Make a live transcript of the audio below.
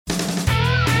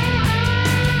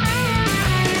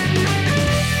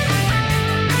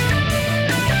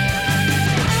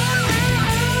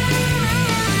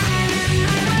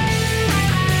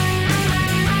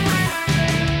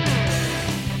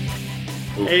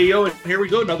Hey, yo, and here we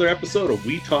go. Another episode of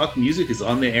We Talk Music is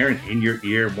on the air and in your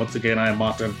ear. And once again, I am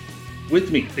Martin. With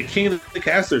me, the king of the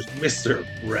casters, Mr.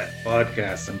 Brett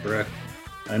Podcast. And Brett,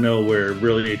 I know we're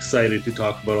really excited to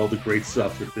talk about all the great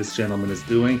stuff that this gentleman is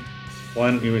doing.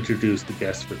 Why don't you introduce the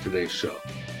guest for today's show?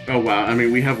 Oh wow! I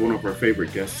mean, we have one of our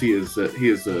favorite guests. He is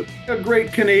a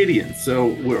great Canadian, so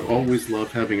we're always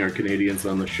love having our Canadians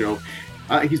on the show.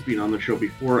 He's been on the show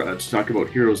before to talk about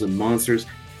heroes and monsters.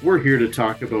 We're here to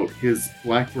talk about his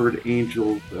Blackbird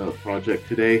Angel project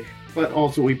today, but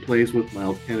also he plays with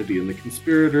Miles Kennedy and the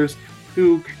Conspirators,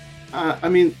 who,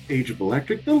 Age of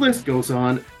Electric. The list goes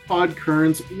on. Todd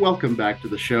Kerns, welcome back to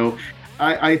the show.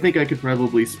 I think I could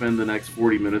probably spend the next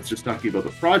 40 minutes just talking about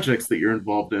the projects that you're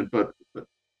involved in, but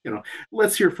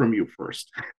let's hear from you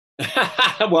first.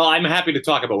 Well, I'm happy to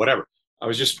talk about whatever. I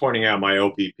was just pointing out my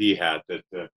OPP hat that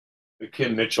the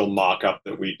Kim Mitchell mock-up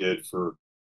that we did for,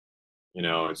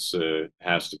 it's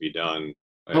has to be done.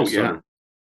 Oh yeah.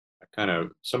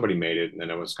 Somebody made it, and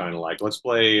then it was kind of like, let's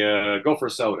play Go for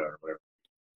Soda or whatever.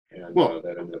 And well,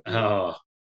 that ended up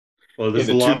there's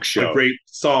a lot of great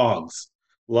songs.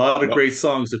 A lot of great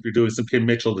songs if you're doing some Kim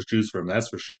Mitchell to choose from, that's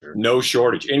for sure. No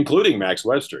shortage, including Max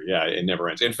Webster. Yeah, it never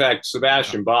ends. In fact,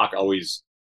 Sebastian Bach always,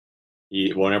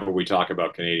 whenever we talk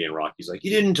about Canadian rock, he's like,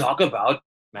 you didn't talk about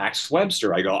Max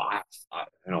Webster. I go,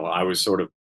 I was sort of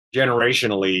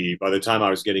generationally, by the time I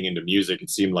was getting into music, it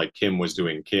seemed like Kim was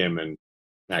doing Kim and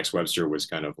Max Webster was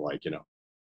kind of like,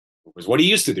 was what he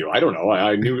used to do. I don't know.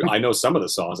 I know some of the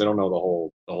songs. I don't know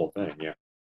the whole thing. Yeah.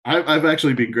 I've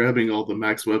actually been grabbing all the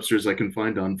Max Websters I can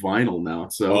find on vinyl now.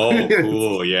 So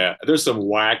cool, yeah. There's some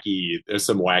wacky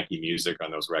music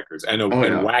on those records, and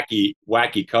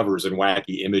wacky covers and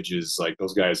wacky images. Like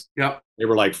those guys, they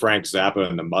were like Frank Zappa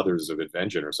and the Mothers of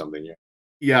Invention or something. Yeah,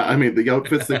 yeah. I mean, the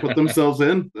outfits they put themselves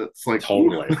in, that's like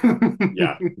totally,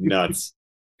 yeah, nuts.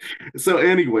 So,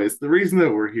 anyways, the reason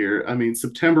that we're here, I mean,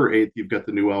 September 8th, you've got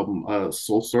the new album,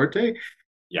 Sol Sorte.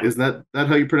 Yeah, is that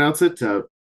how you pronounce it?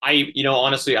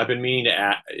 Honestly, I've been meaning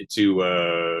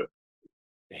to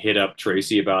hit up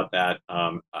Tracy about that.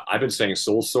 I've been saying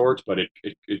Soul Sort, but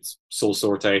it's Soul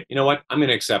Sorte. You know what? I'm going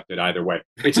to accept it either way.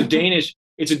 It's a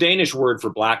Danish word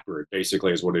for blackbird,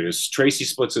 basically, is what it is. Tracy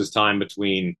splits his time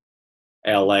between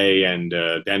L.A. and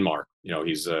Denmark.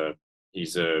 He's a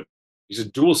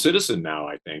dual citizen now.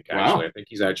 I think actually, I think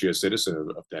he's actually a citizen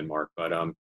of Denmark. But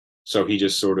so he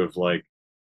just sort of like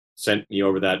sent me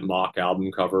over that mock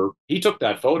album cover. He took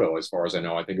that photo, as far as I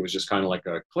know. I think it was just kind of like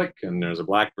a click, and there's a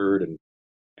blackbird,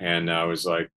 and I was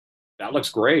like, that looks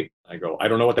great. I go, I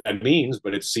don't know what that means,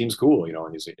 but it seems cool, And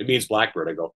he's like, it means blackbird.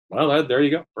 I go, well, there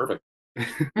you go, perfect.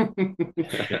 Yeah,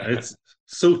 it's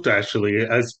Soot, actually,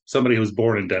 as somebody who was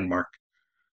born in Denmark.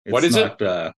 What is it?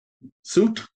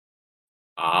 Soot.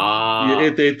 Ah,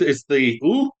 it's the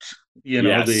oot.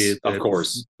 Yes, of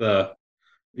course.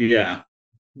 Yeah.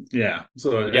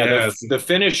 So the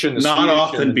Finnish and the not Swedish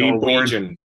often and the being Norwegian.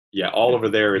 born. Yeah, all over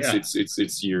there, it's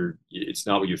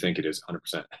not what you think it is,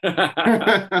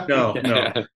 100%. No,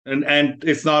 and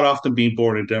it's not often being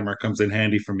born in Denmark comes in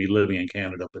handy for me living in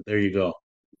Canada. But there you go.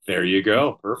 There you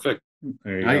go. Perfect.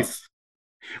 There you nice. Go.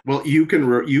 Well, you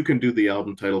can do the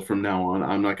album title from now on.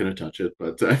 I'm not going to touch it,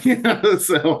 but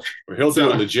so he'll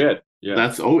do it legit. Yeah,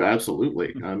 that's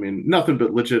absolutely. I mean, nothing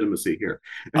but legitimacy here.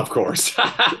 Of course.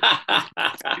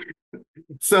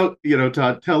 So,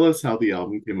 Todd, tell us how the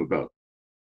album came about.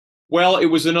 Well, it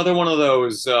was another one of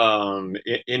those,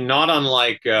 in not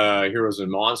unlike Heroes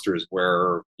and Monsters,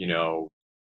 where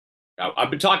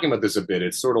I've been talking about this a bit.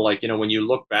 It's sort of like when you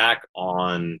look back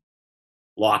on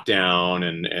lockdown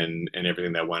and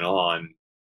everything that went on.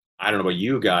 I don't know about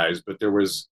you guys, but there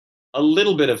was a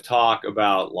little bit of talk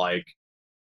about like,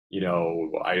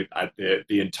 the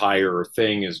entire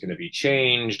thing is going to be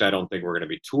changed. I don't think we're going to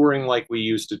be touring like we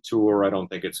used to tour. I don't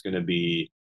think it's going to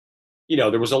be,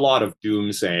 there was a lot of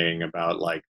doomsaying about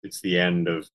like it's the end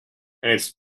of, and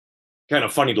it's kind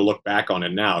of funny to look back on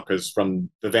it now because from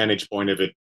the vantage point of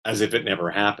it, as if it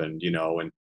never happened,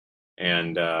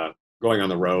 and going on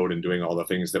the road and doing all the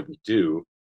things that we do,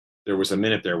 there was a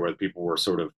minute there where people were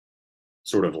sort of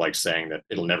like saying that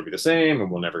it'll never be the same and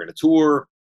we're never going to tour.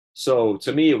 So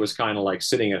to me, it was kind of like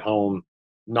sitting at home,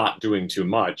 not doing too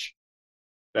much,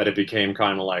 that it became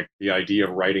kind of like the idea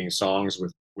of writing songs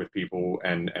with people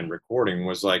and recording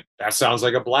was like, that sounds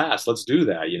like a blast. Let's do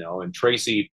that, And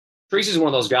Tracy's one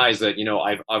of those guys that,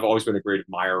 I've always been a great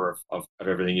admirer of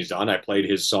everything he's done. I played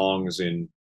his songs in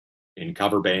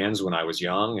cover bands when I was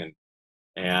young,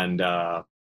 and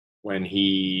when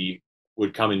he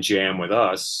would come and jam with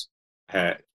us,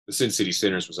 the Sin City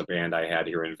Sinners was a band I had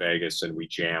here in Vegas, and we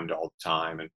jammed all the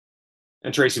time.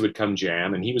 and Tracy would come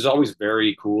jam, and he was always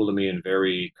very cool to me and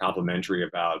very complimentary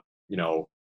about,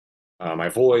 my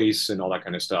voice and all that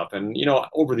kind of stuff. And,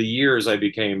 over the years, I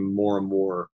became more and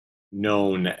more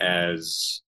known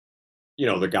as,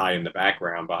 the guy in the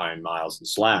background behind Miles and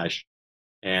Slash.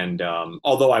 And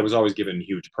although I was always given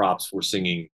huge props for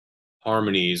singing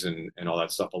harmonies and all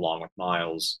that stuff along with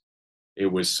Miles, it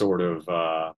was sort of,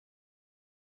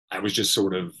 I was just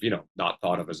sort of, not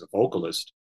thought of as a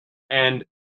vocalist. And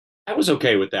I was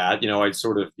okay with that. I'd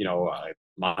sort of,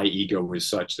 my ego was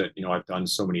such that, I've done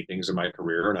so many things in my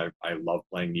career and I love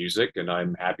playing music and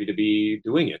I'm happy to be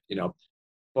doing it.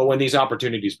 But when these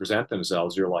opportunities present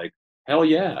themselves, you're like, hell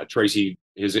yeah. Tracy,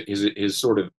 his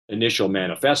sort of initial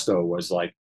manifesto was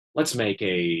like, let's make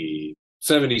a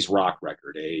 70s rock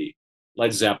record, a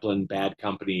Led Zeppelin, Bad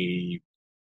Company,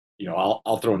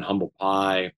 I'll throw in Humble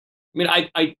Pie. I mean,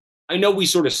 I know we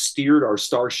sort of steered our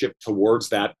starship towards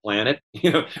that planet.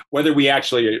 Whether we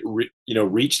actually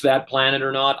reached that planet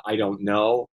or not, I don't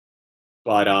know.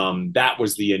 But that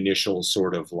was the initial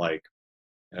sort of like,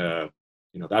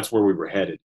 that's where we were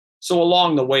headed. So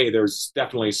along the way, there's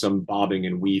definitely some bobbing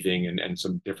and weaving and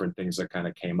some different things that kind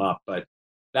of came up, but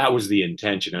that was the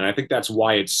intention. And I think that's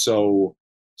why it's so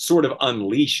sort of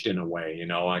unleashed in a way,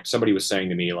 like somebody was saying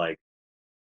to me, like,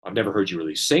 I've never heard you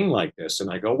really sing like this. And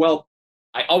I go, well,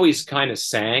 I always kind of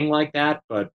sang like that,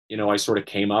 but, I sort of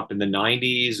came up in the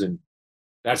 90s and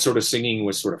that sort of singing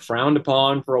was sort of frowned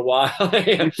upon for a while,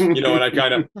 and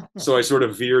so I sort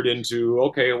of veered into,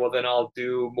 okay, well then I'll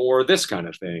do more of this kind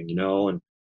of thing,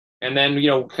 and then,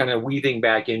 kind of weaving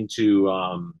back into,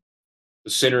 the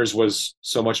Sinners was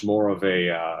so much more of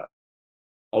a,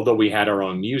 although we had our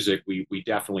own music, we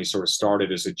definitely sort of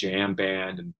started as a jam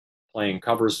band and playing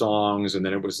cover songs. And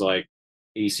then it was like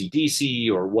AC/DC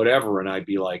or whatever. And I'd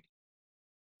be like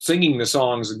singing the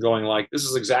songs and going like, this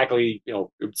is exactly,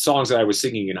 songs that I was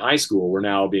singing in high school were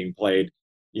now being played,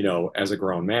 as a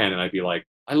grown man. And I'd be like,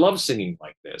 I love singing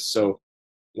like this. So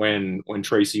when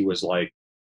Tracy was like,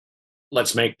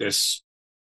 let's make this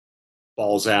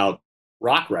balls out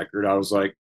rock record, I was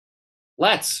like,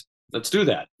 let's do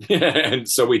that. And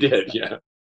so we did. Yeah.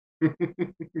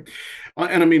 And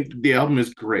I mean, the album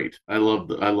is great. I love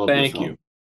this Thank album. you.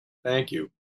 Thank you.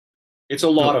 It's a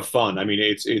lot of fun. I mean,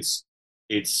 it's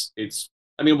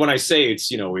I mean, when I say it's,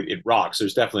 it rocks,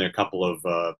 there's definitely a couple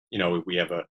of, we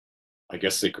have I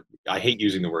guess I hate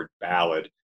using the word ballad,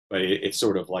 but it's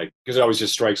sort of like, because it always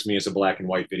just strikes me as a black and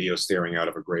white video staring out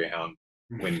of a Greyhound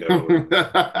window.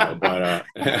 But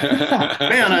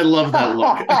man, I love that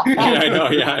look. Yeah, I know.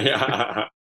 Yeah.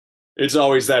 It's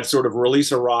always that sort of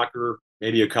release a rocker,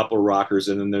 maybe a couple of rockers,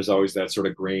 and then there's always that sort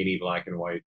of grainy black and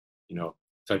white,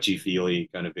 touchy feely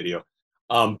kind of video.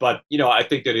 But I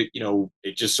think that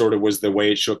it just sort of was the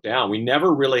way it shook down. We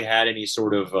never really had any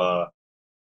sort of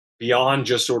beyond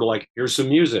just sort of like, here's some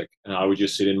music, and I would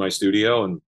just sit in my studio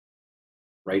and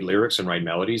write lyrics and write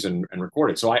melodies and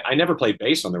record it. So I never played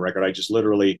bass on the record. I just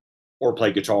literally, or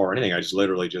played guitar or anything. I just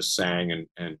literally just sang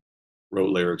and wrote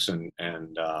lyrics and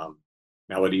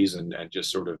melodies and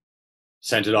just sort of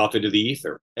sent it off into the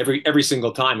ether. Every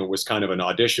single time it was kind of an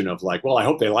audition of like, well, I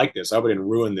hope they like this. I hope I didn't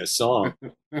ruin this song.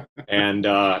 And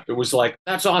it was like,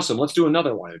 that's awesome. Let's do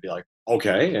another one. It'd be like,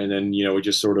 okay. And then, it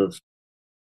just sort of,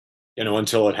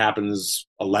 until it happens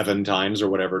 11 times or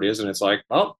whatever it is. And it's like,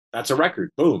 well, that's a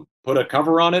record. Boom. Put a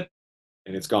cover on it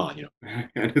and it's gone,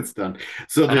 And it's done.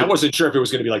 So I wasn't sure if it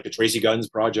was going to be like the Tracy Guns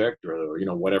project or,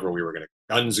 whatever we were going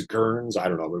to, Guns and Kerns. I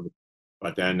don't know.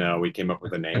 But then we came up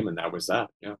with a name and that was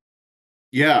that. Yeah.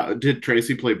 Yeah. Did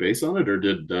Tracy play bass on it or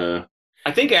did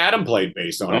I think Adam played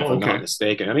bass on it, if I'm not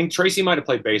mistaken. I mean, Tracy might have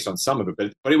played bass on some of it,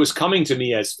 but it was coming to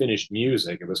me as finished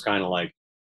music. It was kind of like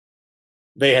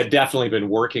they had definitely been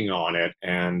working on it,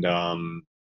 and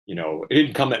it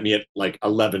didn't come at me at like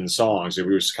 11 songs. It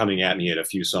was coming at me at a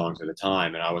few songs at a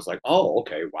time, and I was like, oh,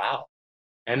 okay, wow.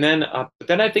 And then, but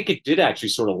then I think it did actually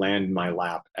sort of land in my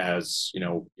lap as,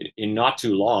 in not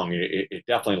too long, it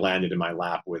definitely landed in my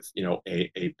lap with,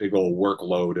 a big old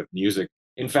workload of music.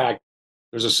 In fact,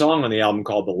 there's a song on the album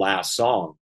called The Last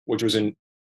Song, which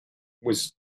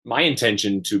was my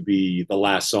intention to be the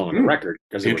last song on the record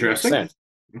because it would make sense.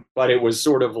 But it was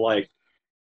sort of like,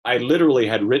 I literally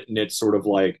had written it sort of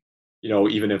like,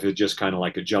 even if it's just kind of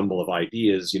like a jumble of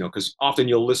ideas, because often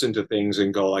you'll listen to things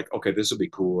and go like, okay, this would be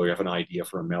cool. Or you have an idea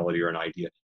for a melody or an idea.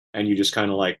 And you just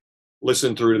kind of like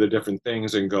listen through to the different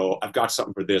things and go, I've got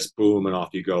something for this, boom, and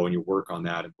off you go. And you work on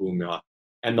that and boom.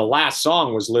 And the last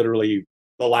song was literally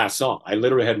the last song. I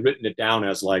literally had written it down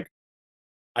as like,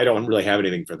 I don't really have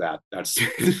anything for that. That's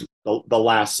the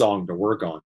last song to work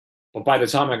on. But by the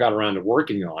time I got around to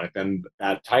working on it, then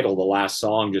that title, the last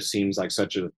song, just seems like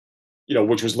such a,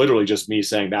 which was literally just me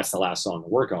saying that's the last song to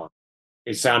work on.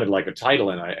 It sounded like a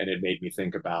title, and it made me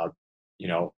think about,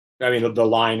 I mean, the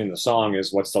line in the song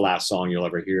is, "What's the last song you'll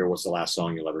ever hear? What's the last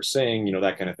song you'll ever sing?"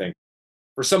 That kind of thing.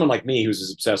 For someone like me who's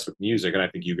as obsessed with music, and I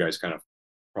think you guys kind of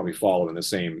probably follow in the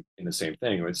same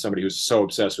thing. With somebody who's so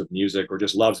obsessed with music or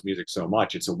just loves music so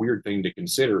much, it's a weird thing to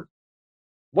consider.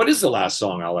 What is the last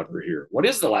song I'll ever hear? What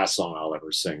is the last song I'll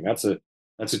ever sing? That's a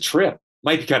trip.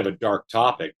 Might be kind of a dark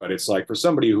topic, but it's like for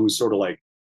somebody who's sort of like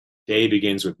day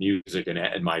begins with music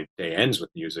and my day ends with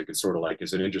music, it's sort of like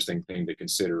it's an interesting thing to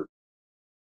consider.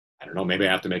 I don't know, maybe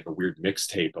I have to make a weird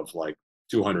mixtape of like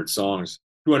 200 songs,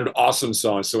 200 awesome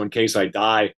songs. So in case I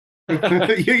die,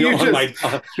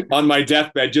 on my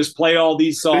deathbed, just play all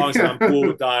these songs and I'm cool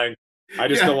with dying. I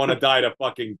just don't want to die to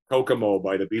fucking Kokomo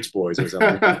by the Beach Boys or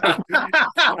something.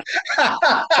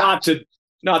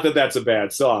 Not that that's a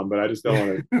bad song, but I just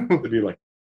don't want to be like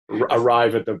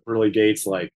arrive at the pearly gates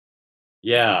like,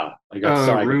 yeah, I got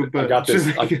sorry. I got this.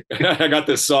 I got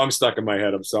this song stuck in my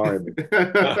head. I'm sorry, because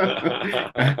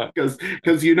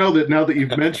that now that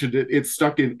you've mentioned it, it's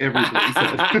stuck in everybody's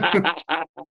head.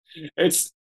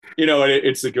 It's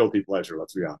it's a guilty pleasure.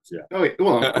 Let's be honest. Yeah. Oh,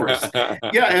 well, of course.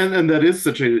 Yeah, and that is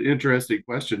such an interesting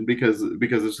question because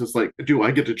it's just like, do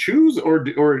I get to choose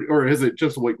or is it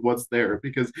just like what's there?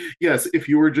 Because yes, if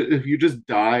you just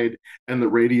died and the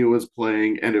radio was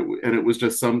playing and it was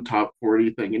just some top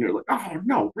 40 thing and you're like, oh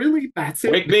no, really? That's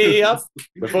it? Wake me up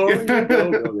before you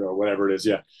go, whatever it is.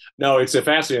 Yeah. No, it's a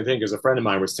fascinating thing because a friend of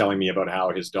mine was telling me about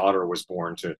how his daughter was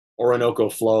born to Orinoco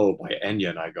Flow by Enya,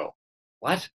 and I go,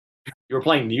 what? You were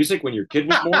playing music when your kid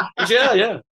was born? Goes, yeah,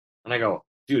 yeah. And I go,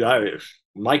 dude,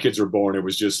 my kids were born, it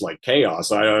was just like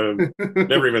chaos. I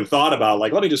never even thought about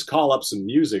like, let me just call up some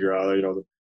music or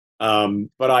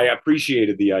but I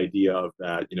appreciated the idea of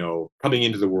that, coming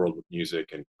into the world with music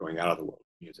and going out of the world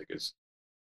with music is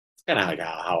it's kind of like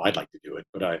how I'd like to do it.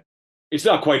 But it's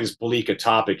not quite as bleak a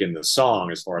topic in the song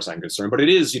as far as I'm concerned. But it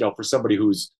is, for somebody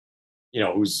whose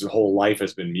whole life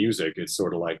has been music, it's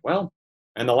sort of like, well,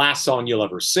 and the last song you'll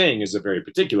ever sing is a very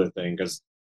particular thing because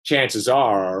chances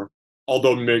are,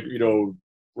 although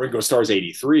Ringo Starr's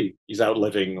 83, he's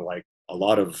outliving like a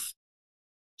lot of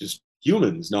just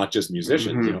humans, not just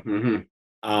musicians.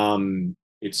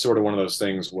 It's sort of one of those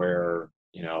things where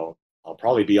I'll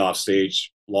probably be off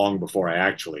stage long before I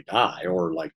actually die,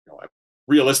 or like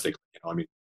realistically, I mean,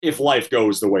 if life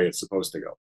goes the way it's supposed to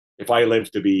go. If I live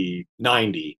to be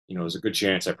 90, there's a good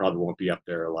chance I probably won't be up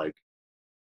there like,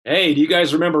 hey, do you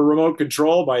guys remember Remote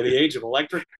Control by the Age of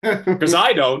Electric? Because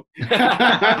I don't.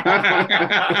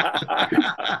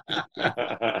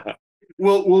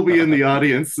 We'll be in the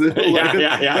audience.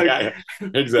 Yeah.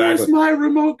 Exactly. Where's my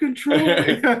remote control?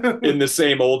 In the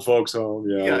same old folks' home.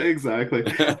 Yeah, exactly.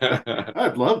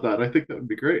 I'd love that. I think that would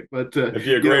be great. But it'd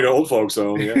be a great old folks'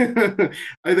 home. Yeah.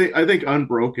 I think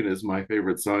Unbroken is my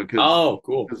favorite song. Oh,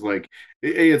 cool. Because like,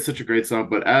 it's such a great song,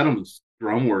 but Adam's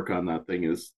drum work on that thing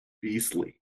is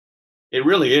beastly. It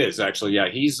really is, actually. Yeah,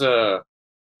 he's sort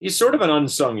of an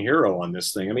unsung hero on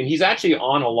this thing. I mean, he's actually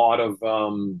on a lot of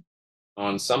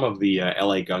on some of the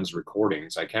LA Guns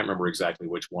recordings. I can't remember exactly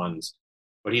which ones,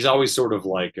 but he's always sort of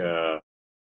like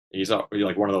he's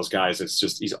like one of those guys that's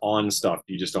just he's on stuff.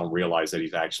 You just don't realize that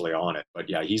he's actually on it. But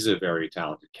yeah, he's a very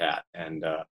talented cat, and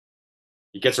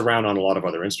he gets around on a lot of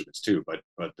other instruments too.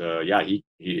 But yeah,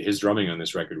 his drumming on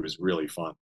this record was really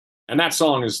fun. And that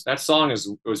song was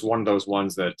one of those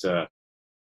ones that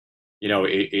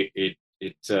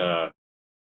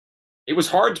it was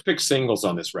hard to pick singles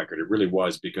on this record. It really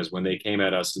was, because when they came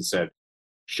at us and said,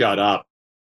 "Shut up,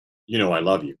 I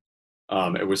love you,"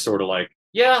 it was sort of like,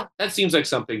 yeah, that seems like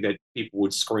something that people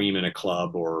would scream in a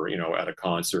club or at a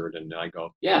concert, and I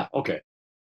go, yeah, okay.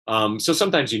 So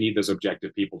sometimes you need those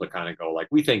objective people to kind of go like,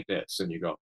 we think this, and you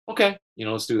go, okay,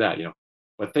 let's do that.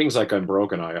 But things like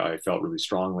Unbroken, I felt really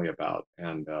strongly about,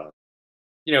 and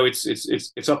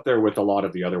it's up there with a lot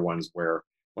of the other ones where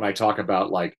when I talk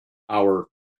about like our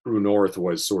True North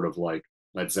was sort of like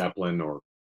Led Zeppelin or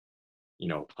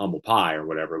Humble Pie or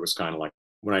whatever. It was kind of like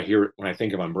when I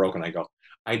think of Unbroken, I go,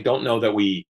 I don't know that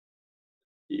we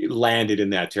landed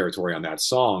in that territory on that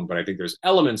song, but I think there's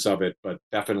elements of it, but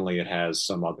definitely it has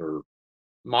some other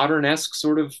modern-esque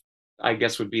sort of, I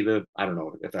guess would be I don't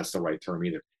know if that's the right term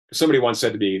either. Somebody once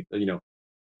said to me,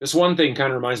 this one thing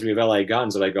kind of reminds me of LA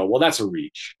Guns, and I go, well, that's a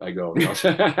reach. I go, there's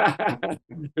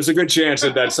a good chance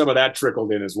that some of that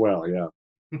trickled in as well. Yeah.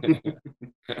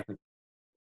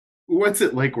 What's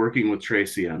it like working with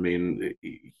Tracy? I mean,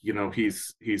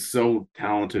 he's so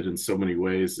talented in so many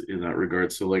ways in that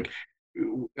regard. So like,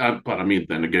 But I mean,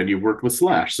 then again, you worked with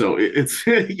Slash, so it's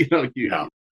Yeah.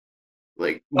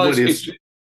 like Well, what is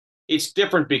it's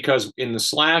different because in the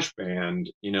Slash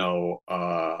band,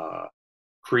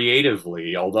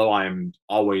 creatively, although I'm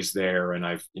always there and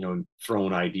I've,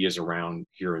 thrown ideas around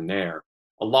here and there,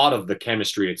 a lot of the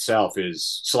chemistry itself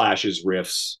is Slash's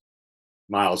riffs,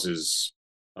 Miles's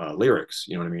lyrics.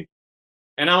 You know what I mean?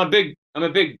 And I'm a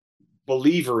big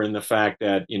believer in the fact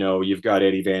that you've got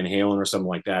Eddie Van Halen or something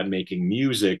like that making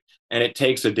music, and it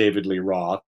takes a David Lee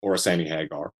Roth or a Sammy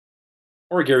Hagar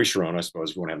or a Gary Sharon, I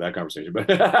suppose, if you want to have that conversation. But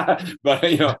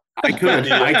I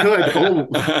could.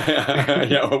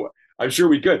 Oh, I'm sure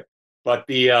we could. But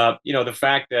the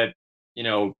fact that you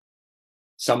know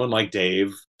someone like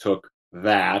Dave took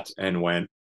that and went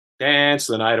dance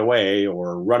the night away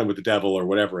or running with the devil or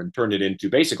whatever and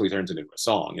basically turns it into a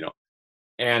song.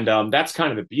 And that's kind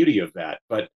of the beauty of that.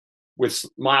 But with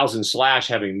Miles and Slash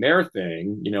having their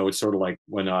thing, it's sort of like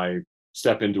when I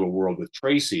step into a world with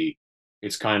Tracy,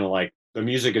 it's kind of like the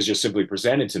music is just simply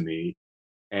presented to me.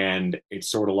 And it's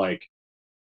sort of like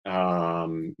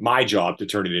my job to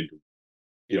turn it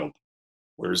into,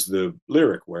 where's the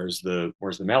lyric? Where's the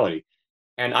melody?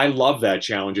 And I love that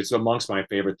challenge. It's amongst my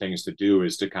favorite things to do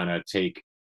is to kind of take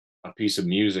a piece of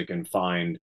music and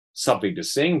find something to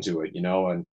sing to it,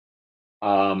 and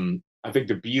I think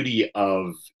the beauty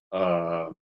of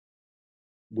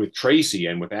with Tracy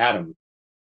and with Adam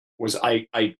was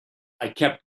I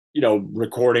kept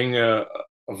recording a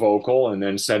vocal and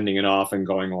then sending it off and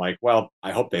going like, well,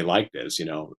 I hope they like this.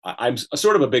 I'm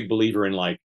sort of a big believer in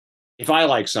like if I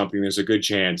like something, there's a good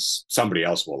chance somebody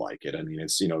else will like it. I mean,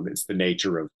 it's the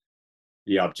nature of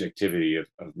the objectivity of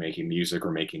making music or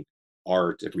making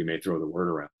art, if we may throw the word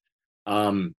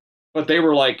around. But they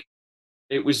were like,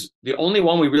 it was the only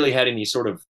one we really had any sort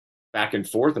of back and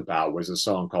forth about was a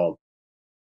song called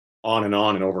On and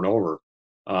Over and Over.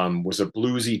 Was a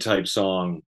bluesy type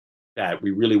song that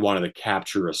we really wanted to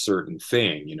capture a certain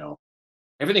thing.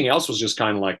 Everything else was just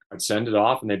kind of like I'd send it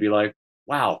off and they'd be like,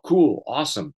 wow, cool,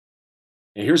 awesome.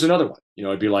 And here's another one.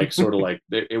 It'd be like sort of like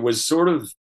it was sort of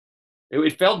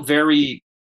it felt very,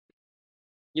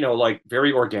 like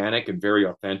very organic and very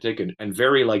authentic and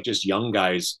very like just young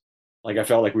guys. Like I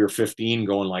felt like we were 15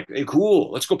 going like, hey,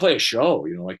 cool, let's go play a show,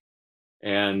 like,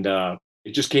 and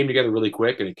it just came together really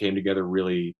quick and it came together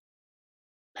really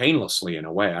painlessly in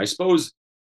a way. I suppose,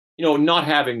 not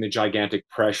having the gigantic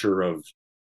pressure of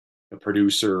the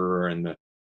producer and the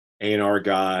A&R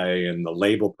guy and the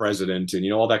label president and,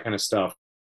 all that kind of stuff.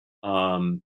 I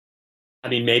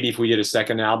mean, maybe if we did a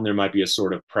second album, there might be a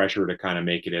sort of pressure to kind of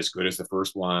make it as good as the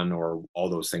first one or all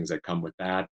those things that come with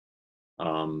that.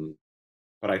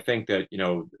 But I think that,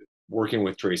 working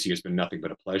with Tracy has been nothing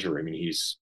but a pleasure. I mean,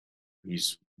 he's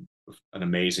an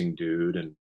amazing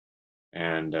dude.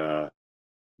 And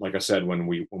like I said, when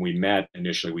we met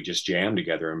initially, we just jammed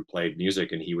together and played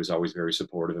music, and he was always very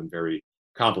supportive and very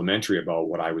complimentary about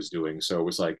what I was doing. So it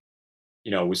was like,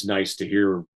 it was nice to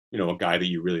hear, a guy that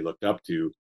you really looked up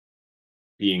to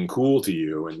being cool to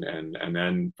you, and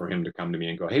then for him to come to me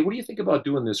and go, hey, what do you think about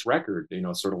doing this record?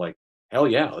 Sort of like, hell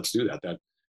yeah, let's do that. That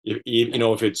if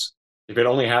it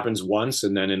only happens once,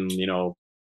 and then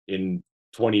in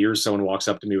 20 years someone walks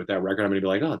up to me with that record, I'm gonna be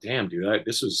like, oh damn, dude,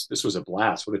 this was a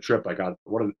blast. What a trip I got.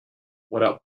 What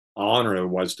a honor it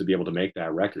was to be able to make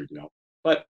that record.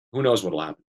 But who knows what'll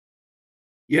happen.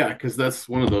 yeah, because that's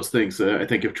one of those things. I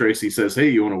think if Tracy says, "Hey,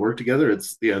 you want to work together?"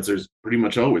 It's the answer is pretty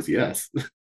much always yes.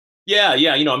 Yeah,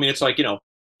 yeah. I mean, it's like,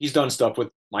 he's done stuff with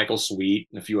Michael Sweet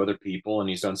and a few other people, and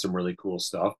he's done some really cool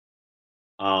stuff.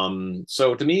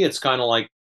 So to me, it's kind of like,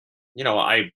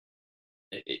 like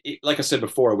I said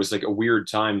before, it was like a weird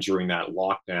time during that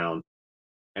lockdown.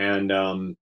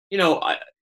 And,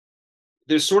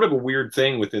 there's sort of a weird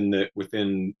thing within the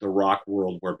rock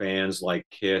world where bands like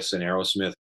Kiss and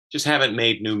Aerosmith just haven't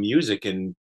made new music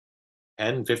in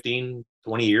 10, 15,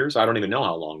 20 years. I don't even know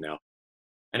how long now.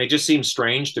 And it just seems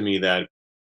strange to me that,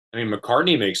 I mean,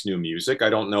 McCartney makes new music. I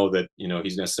don't know that,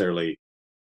 he's necessarily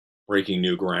breaking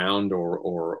new ground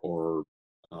or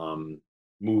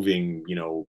moving,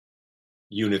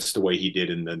 units the way he did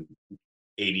in the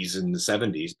 80s and the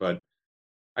 70s. But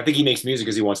I think he makes music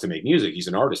because he wants to make music. He's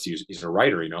an artist. He's a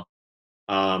writer.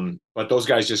 But those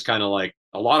guys just kind of like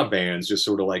a lot of bands just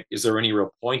sort of like, is there any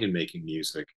real point in making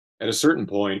music? At a certain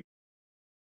point,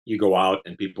 you go out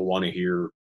and people want to hear,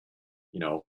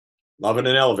 Love in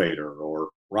an Elevator or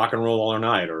Rock and Roll All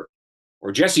Night or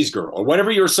Jesse's Girl or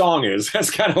whatever your song is. That's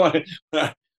kind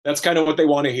of what they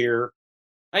want to hear.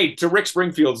 Hey, to Rick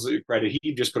Springfield's credit,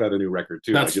 he just put out a new record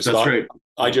too. That's right.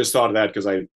 I just thought of that because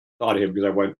I thought of him because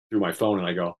I went through my phone and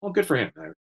I go, oh, good for him.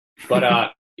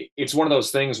 But it's one of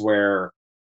those things where,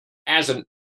 as an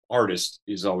artist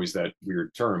is always that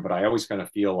weird term, but I always kind of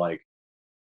feel like,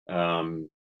 um,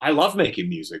 I love making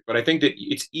music, but I think that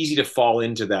it's easy to fall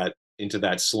into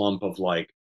that slump of like,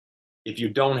 if you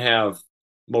don't have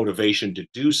motivation to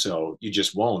do so, you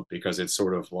just won't, because it's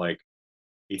sort of like,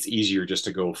 it's easier just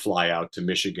to go fly out to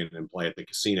Michigan and play at the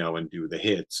casino and do the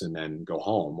hits and then go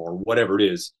home or whatever it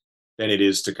is, than it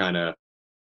is to kind of,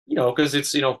 because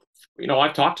it's,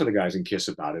 I've talked to the guys in Kiss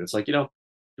about it. It's like, do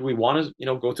we want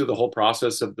to, go through the whole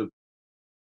process of the,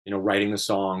 writing the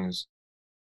songs,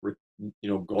 re-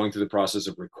 going through the process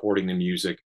of recording the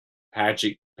music,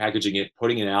 packaging it,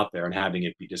 putting it out there, and having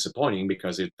it be disappointing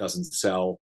because it doesn't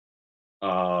sell.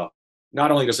 Uh,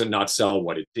 Not only does it not sell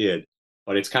what it did,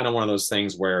 but it's kind of one of those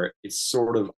things where it's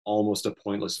sort of almost a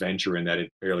pointless venture in that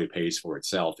it barely pays for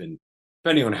itself, and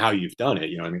depending on how you've done it,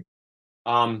 you know what I mean.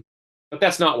 Um, but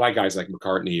that's not why guys like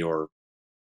McCartney or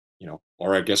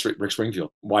or I guess Rick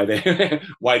Springfield, why they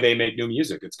why they make new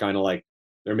music. It's kind of like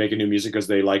they're making new music because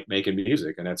they like making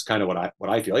music, and that's kind of what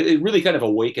I feel. It really kind of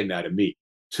awakened that in me.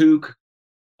 Took,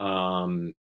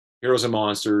 um, Heroes and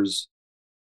Monsters,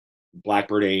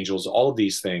 Blackbird Angels, all of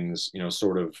these things,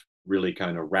 sort of really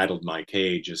kind of rattled my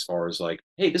cage as far as like,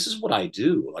 hey, this is what I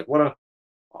do. Like,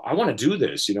 I want to do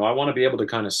this. I want to be able to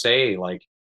kind of say like,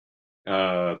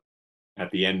 uh, at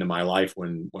the end of my life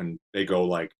when they go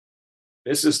like,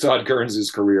 this is Todd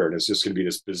Kerns' career, and it's just going to be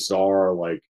this bizarre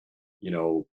like, you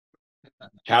know,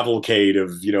 cavalcade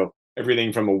of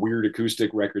everything from a weird acoustic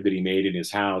record that he made in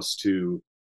his house to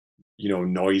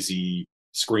noisy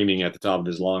screaming at the top of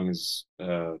his lungs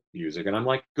music. And I'm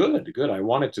like, good. I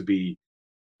want it to be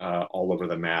all over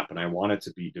the map, and I want it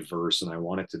to be diverse, and I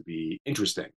want it to be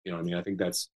interesting. I mean, I think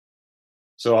that's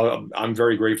so. I'm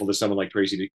very grateful that someone like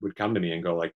Tracy would come to me and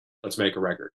go like, let's make a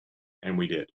record, and we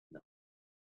did.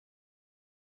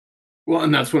 Well,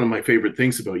 and that's one of my favorite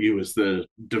things about you is the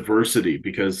diversity,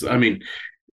 because I mean,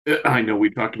 I know we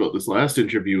talked about this last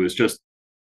interview, is just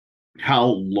how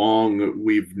long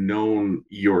we've known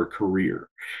your career.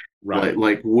 Right.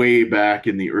 Like way back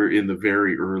in the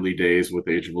very early days with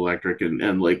Age of Electric,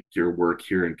 and like your work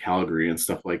here in Calgary and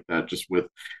stuff like that, just with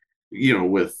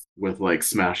with like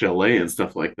Smash LA and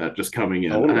stuff like that, just coming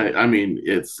in. Totally. I mean,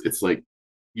 it's like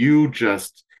you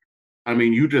just, I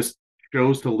mean, you just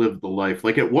chose to live the life.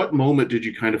 Like, at what moment did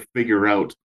you kind of figure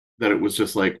out that it was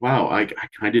just like, wow, I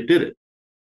kind of did it?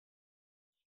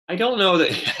 I don't know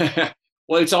that.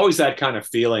 Well, it's always that kind of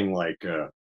feeling like a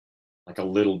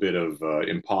little bit of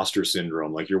imposter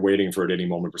syndrome. Like you're waiting for at any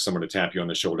moment for someone to tap you on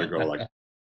the shoulder, go like,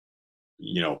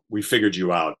 we figured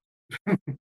you out.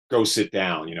 Go sit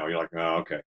down. You're like, oh,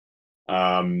 okay.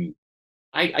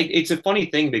 It's a funny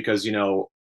thing because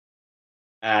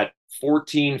at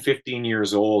 14, 15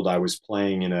 years old, I was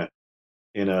playing in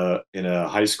a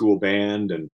high school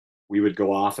band, and we would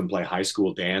go off and play high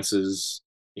school dances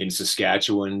in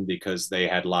Saskatchewan because they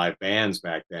had live bands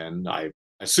back then. I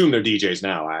assume they're DJs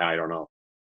now. I don't know.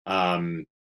 Um,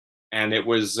 and it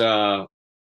was, I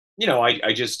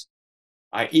just,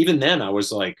 even then I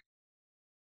was like,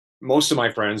 most of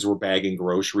my friends were bagging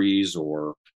groceries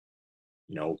or,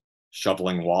 you know,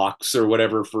 shoveling walks or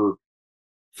whatever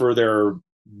for their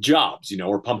jobs,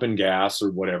 or pumping gas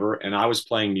or whatever. And I was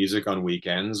playing music on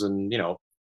weekends, and,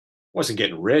 wasn't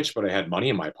getting rich, but I had money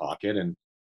in my pocket. And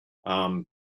um,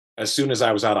 as soon as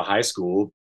I was out of high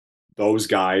school, those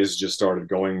guys just started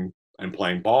going and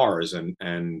playing bars and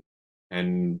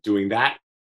doing that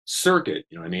circuit.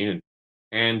 You know what I mean?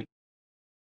 And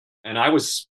and I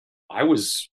was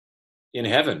in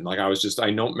heaven. Like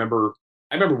I don't remember.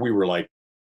 I remember we were like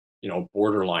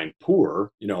borderline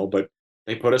poor, but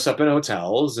they put us up in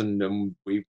hotels, and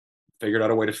we figured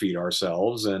out a way to feed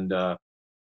ourselves, and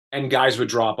guys would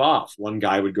drop off. One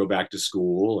guy would go back to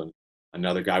school, and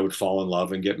another guy would fall in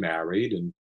love and get married,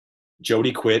 and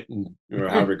Jody quit, and or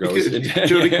however it goes.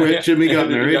 Jody quit, Jimmy got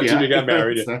married. Jimmy got Yeah,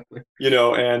 married, exactly.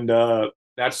 and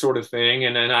that sort of thing.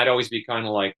 And then I'd always be kind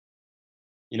of like,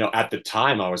 at the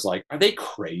time I was like, are they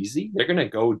crazy? They're gonna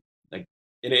go like,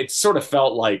 and it sort of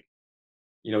felt like,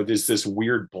 there's this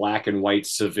weird black and white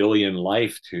civilian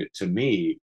life to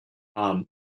me. Um,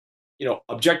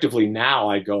 objectively now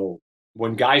I go,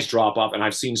 when guys drop off, and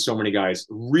I've seen so many guys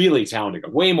really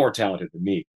talented, way more talented than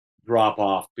me, drop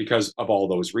off because of all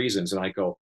those reasons. And I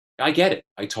go, I get it.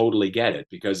 I totally get it,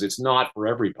 because it's not for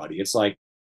everybody. It's like,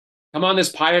 come on this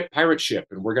pirate ship,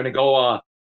 and we're gonna go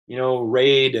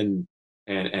raid and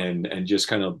just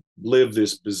kind of live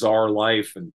this bizarre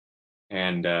life, and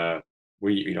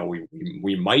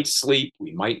we might sleep,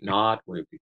 we might not.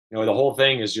 The whole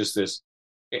thing is just this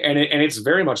and it's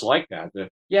very much like that.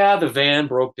 The van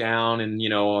broke down and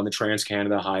on the Trans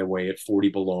Canada Highway at 40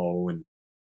 below,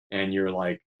 and you're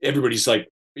like everybody's like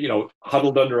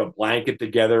huddled under a blanket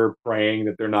together praying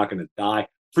that they're not going to die.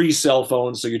 Free cell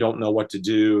phones, so you don't know what to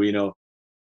do.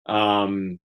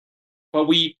 Um, but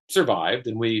we survived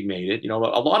and we made it. A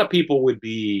lot of people would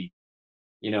be,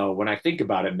 when I think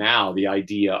about it now, the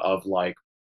idea of like,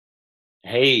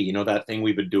 hey, that thing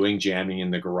we've been doing, jamming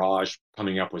in the garage,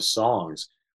 coming up with songs.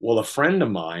 Well, a friend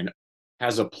of mine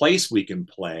has a place we can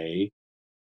play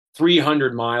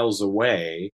 300 miles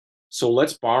away. So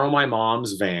let's borrow my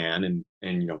mom's van and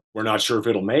we're not sure if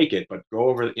it'll make it, but go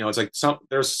over, it's like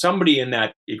there's somebody in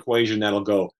that equation that'll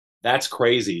go, that's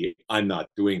crazy. I'm not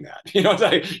doing that. It's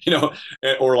like,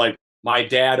 or like my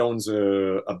dad owns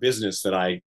a business that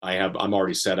I'm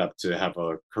already set up to have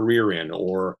a career in,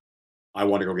 or I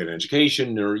want to go get an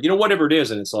education, or whatever it is.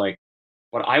 And it's like,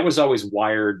 but I was always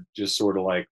wired just sort of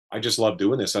like, I just love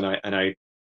doing this, and I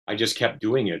just kept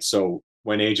doing it. So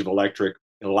when Age of Electric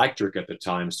at the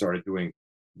time started doing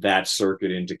that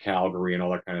circuit into Calgary and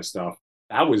all that kind of stuff,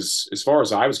 that was, as far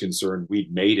as I was concerned,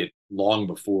 we'd made it long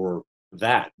before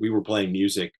that. We were playing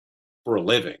music for a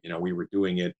living. We were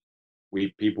doing it.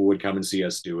 People would come and see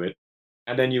us do it,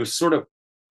 and then you sort of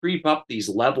creep up these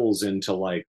levels into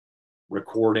like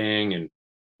recording, and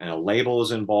a label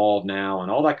is involved now and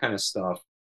all that kind of stuff.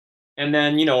 And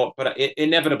then but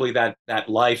inevitably that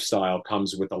lifestyle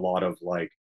comes with a lot of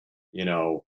like you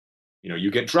know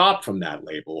you get dropped from that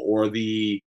label, or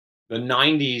the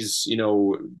 90s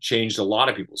changed a lot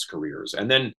of people's careers.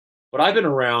 And then but I've been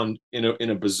around in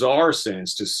a bizarre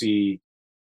sense to see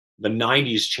the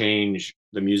 90s change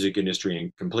the music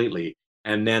industry completely,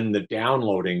 and then the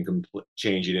downloading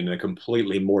change it in a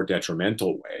completely more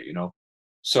detrimental way.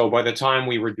 So by the time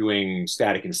we were doing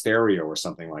Static and Stereo or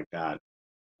something like that,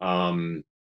 um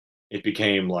it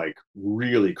became like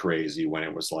really crazy when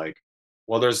it was like,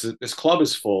 well, there's this club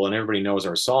is full and everybody knows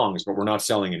our songs, but we're not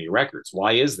selling any records.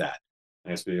 Why is that?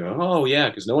 And it's like, oh yeah,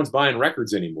 because no one's buying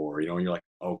records anymore. And you're like,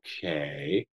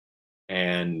 okay.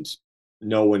 And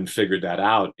no one figured that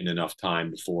out in enough time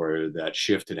before that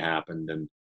shift had happened. And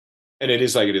it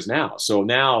is like it is now. So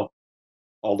now,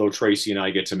 although Tracy and I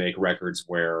get to make records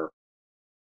where,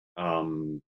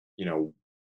 um, you know,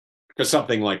 because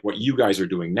something like what you guys are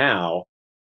doing now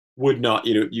would not,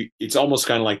 it's almost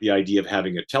kind of like the idea of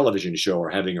having a television show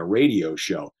or having a radio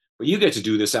show, but you get to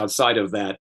do this outside of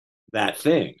that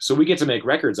thing. So we get to make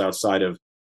records outside of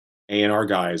A&R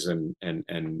guys, and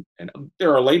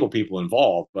there are label people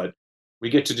involved, but we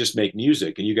get to just make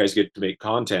music, and you guys get to make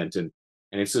content, and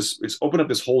it's opened up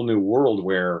this whole new world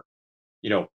where you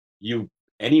know you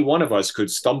any one of us could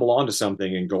stumble onto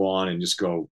something and go on and just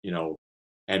go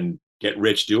and get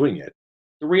rich doing it.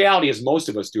 The reality is most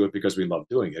of us do it because we love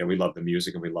doing it, and we love the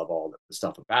music, and we love all the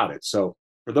stuff about it. So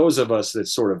for those of us that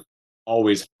sort of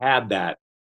always had that,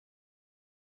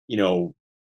 you know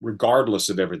regardless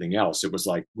of everything else, it was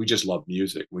like we just love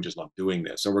music, we just love doing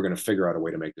this, and we're going to figure out a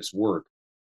way to make this work.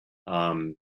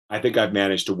 um, I think I've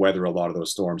managed to weather a lot of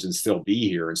those storms and still be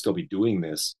here and still be doing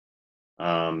this,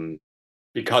 um,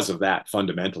 because of that.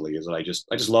 Fundamentally is that I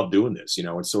just love doing this.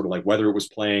 It's sort of like whether it was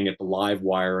playing at the Live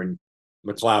Wire and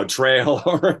McLeod Trail,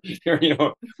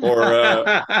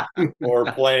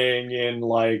 or playing in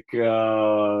like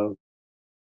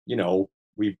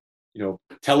we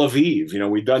Tel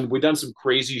Aviv. We've done some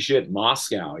crazy shit.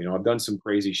 Moscow. I've done some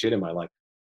crazy shit in my life,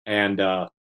 and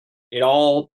it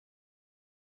all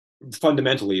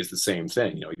fundamentally is the same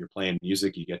thing. You're playing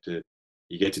music, you get to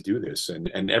do this,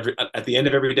 and every at the end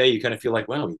of every day you kind of feel like,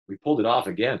 wow, we pulled it off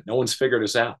again. No one's figured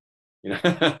us out. you know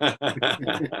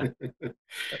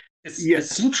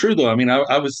It's so true though. I mean,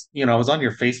 I was I was on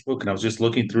your Facebook and I was just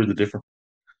looking through the different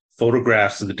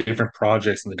photographs of the different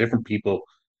projects and the different people,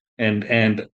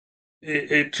 and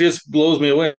it just blows me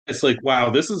away. It's like,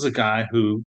 wow, this is a guy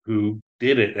who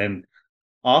did it. And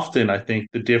often I think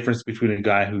the difference between a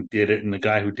guy who did it and the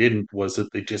guy who didn't was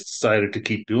that they just decided to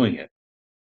keep doing it.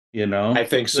 I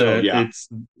think so, yeah. It's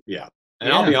Yeah.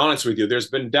 And I'll be yeah. honest with you, there's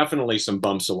been definitely some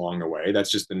bumps along the way.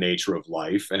 That's just the nature of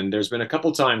life. And there's been a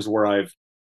couple times where I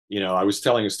was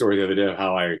telling a story the other day of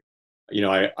how you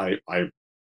know, I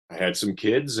had some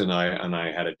kids, and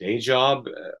I had a day job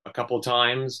a couple of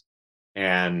times,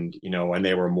 and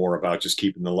they were more about just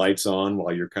keeping the lights on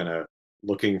while you're kind of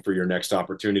looking for your next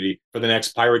opportunity for the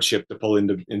next pirate ship to pull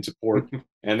into port.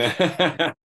 And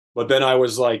then, but then I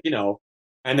was like,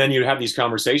 and then you'd have these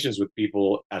conversations with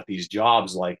people at these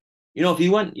jobs, like, if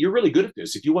you're really good at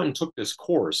this. If you went and took this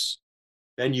course,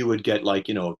 then you would get like,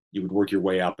 you would work your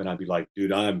way up. And I'd be like,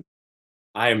 dude, I'm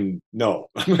no,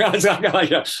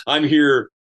 I'm here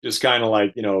just kind of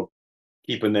like,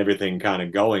 keeping everything kind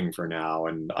of going for now.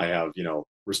 And I have,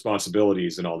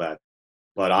 responsibilities and all that,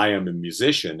 but I am a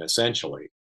musician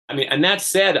essentially. I mean, and that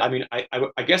said, I mean,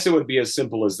 I guess it would be as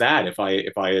simple as that if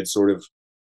I had sort of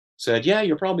said, yeah,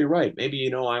 you're probably right.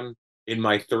 Maybe, I'm in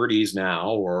my 30s now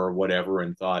or whatever,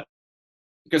 and thought,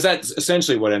 because that's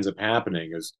essentially what ends up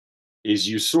happening is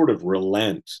you sort of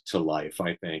relent to life,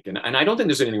 I think. And I don't think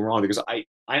there's anything wrong, because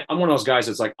I'm one of those guys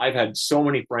that's like, I've had so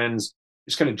many friends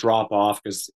just kind of drop off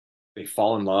because they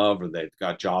fall in love or they've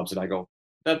got jobs, and I go,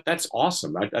 that's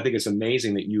awesome. I think it's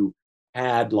amazing that you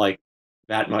had like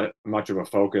that much of a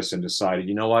focus and decided,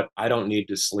 you know what, I don't need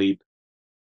to sleep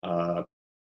uh,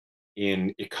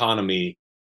 in economy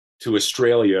to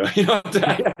Australia,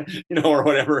 or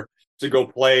whatever, to go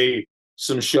play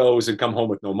some shows and come home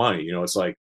with no money. It's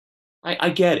like, I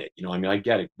get it. I mean, I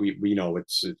get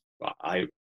it. I,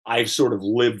 I've sort of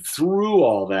lived through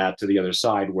all that to the other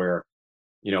side where,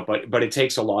 but it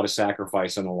takes a lot of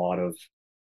sacrifice and a lot of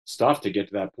stuff to get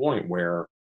to that point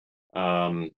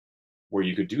um, where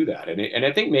you could do that. And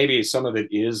I think maybe some of it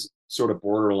is sort of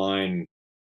borderline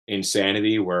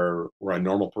insanity where a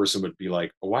normal person would be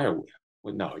like, oh, why are we,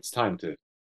 well, no, it's time to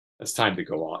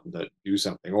go on to do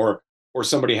something. Or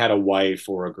somebody had a wife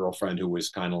or a girlfriend who was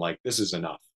kind of like, this is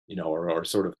enough, or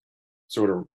sort of,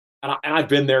 and I've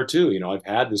been there too. I've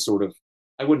had this sort of,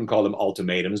 I wouldn't call them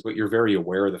ultimatums, but you're very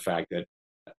aware of the fact that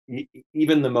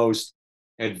even the most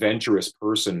adventurous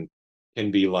person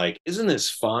can be like, isn't this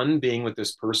fun being with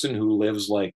this person who lives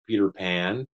like Peter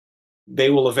Pan? They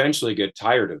will eventually get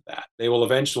tired of that. They will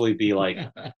eventually be like,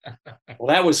 well,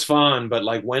 that was fun, but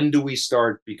like, when do we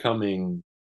start becoming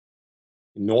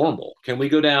normal? Can we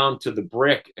go down to the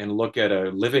Brick and look at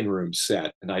a living room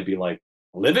set? And I'd be like,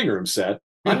 a living room set?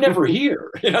 I'm never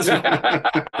here.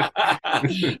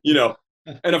 you know,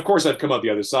 and of course I've come out the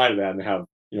other side of that and have,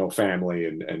 family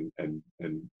and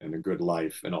a good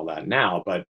life and all that now,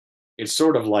 but it's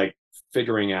sort of like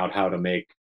figuring out how to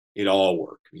make it all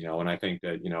work, and I think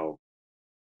that,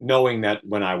 knowing that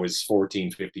when I was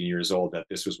 14, 15 years old, that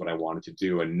this was what I wanted to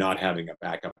do, and not having a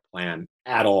backup plan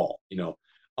at all,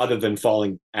 other than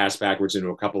falling ass backwards into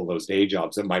a couple of those day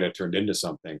jobs that might have turned into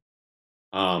something.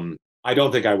 I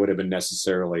don't think I would have been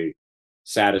necessarily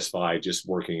satisfied just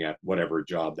working at whatever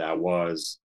job that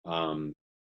was.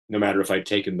 No matter if I'd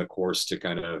taken the course to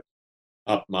kind of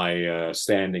up my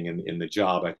standing in the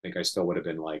job, I think I still would have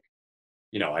been like,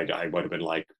 I would have been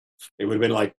like, it would have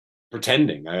been like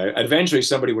pretending. Eventually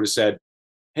somebody would have said,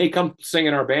 hey, come sing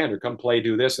in our band or come play,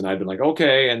 do this. And I'd been like,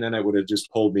 okay. And then I would have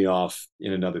just pulled me off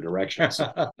in another direction.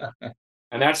 So,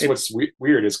 and that's what's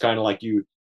weird. It's kind of like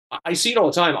I see it all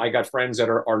the time. I got friends that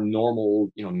are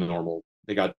normal, normal.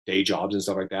 They got day jobs and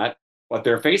stuff like that, but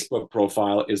their Facebook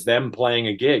profile is them playing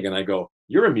a gig. And I go,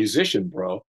 you're a musician,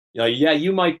 bro. Yeah,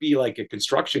 you might be like a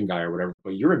construction guy or whatever,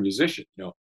 but you're a musician,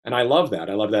 and I love that.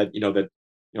 I love that,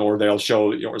 or they'll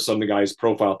show, or some of the guy's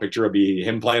profile picture will be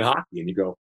him playing hockey. And you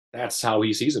go, that's how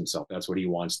he sees himself. That's what he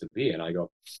wants to be. And I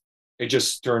go, it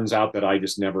just turns out that I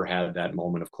just never had that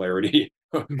moment of clarity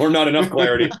or not enough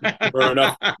clarity or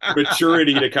enough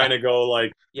maturity to kind of go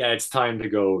like, yeah, it's time to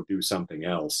go do something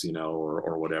else,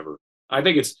 or whatever. I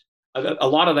think it's a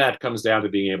lot of that comes down to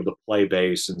being able to play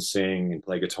bass and sing and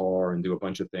play guitar and do a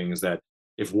bunch of things that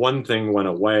if one thing went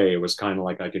away, it was kind of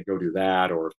like I could go do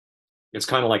that. Or it's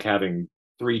kind of like having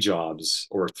 3 jobs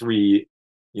or 3,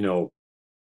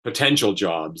 potential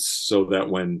jobs, so that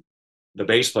when the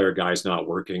bass player guy's not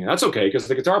working, that's okay because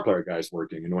the guitar player guy's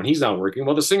working. And when he's not working,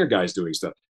 well, the singer guy's doing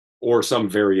stuff or some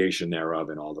variation thereof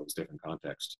in all those different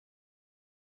contexts.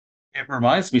 It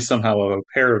reminds me somehow of a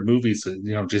pair of movies,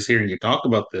 just hearing you talk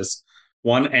about this.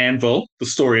 One, Anvil, the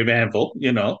story of Anvil,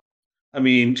 I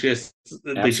mean,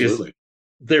 Absolutely.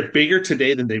 they're bigger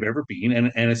today than they've ever been.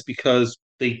 And it's because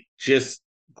they just,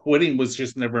 quitting was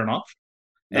just never an option.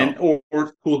 No,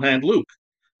 Or Cool Hand Luke,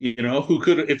 who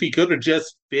could, if he could have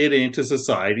just fit into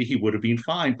society, he would have been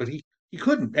fine, but he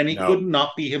couldn't, and he no, could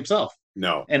not be himself.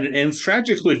 no. And it ends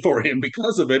tragically for him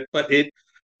because of it, but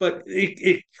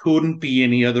it couldn't be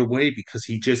any other way because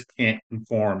he just can't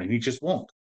conform and he just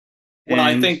won't. Well, And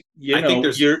I think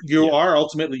there's, you yeah, are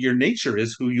ultimately, your nature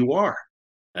is who you are.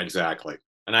 exactly.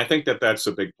 And I think that that's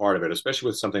a big part of it, especially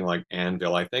with something like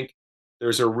Anvil. I think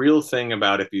there's a real thing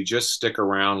about if you just stick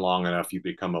around long enough, you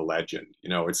become a legend.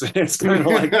 It's kind of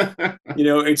like,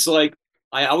 it's like,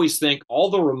 I always think all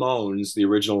the Ramones, the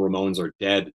original Ramones, are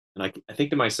dead. And I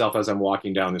think to myself as I'm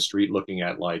walking down the street looking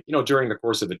at, like, during the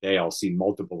course of a day, I'll see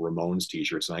multiple Ramones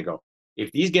t-shirts. And I go,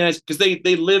 if these guys, because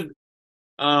they lived,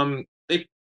 they,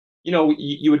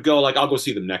 you would go like, I'll go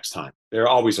see them next time. They're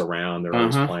always around. They're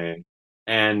always Uh-huh. playing.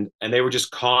 and they were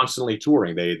just constantly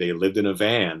touring. They lived in a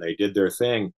van. They did their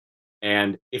thing,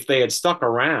 and if they had stuck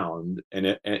around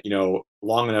and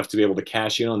long enough to be able to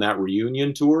cash in on that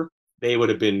reunion tour, they would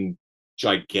have been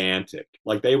gigantic.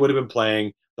 Like they would have been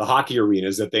playing the hockey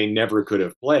arenas that they never could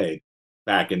have played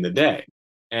back in the day.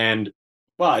 And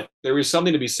but there is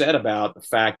something to be said about the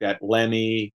fact that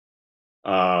Lemmy,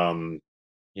 um,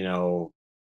 you know,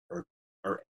 or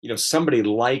somebody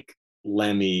like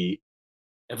Lemmy,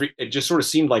 it just sort of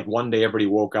seemed like one day everybody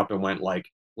woke up and went like,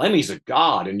 Lemmy's a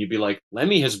god, and you'd be like,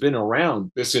 Lemmy has been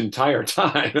around this entire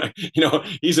time.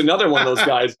 He's another one of those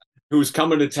guys who's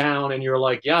coming to town, and you're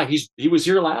like, yeah, he was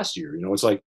here last year. It's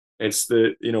like it's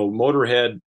the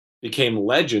Motorhead became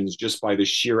legends just by the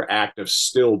sheer act of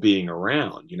still being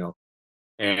around.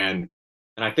 And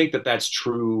I think that that's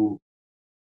true.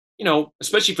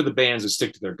 Especially for the bands that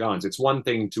stick to their guns. It's one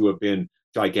thing to have been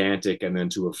gigantic and then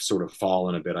to have sort of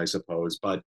fallen a bit, I suppose.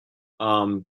 But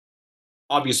um,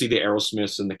 obviously, the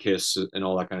Aerosmiths and the Kiss and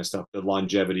all that kind of stuff, the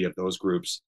longevity of those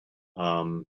groups,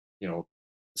 um, you know,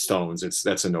 Stones,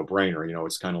 that's a no brainer.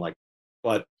 It's kind of like,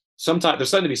 but sometimes there's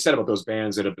something to be said about those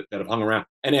bands that have hung around.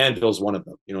 And Anvil's one of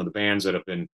them. The bands that have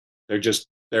been, they've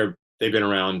been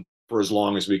around for as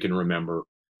long as we can remember,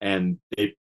 and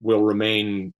they will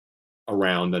remain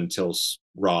around until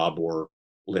Rob or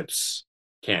Lips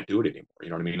can't do it anymore. You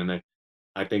know what I mean? And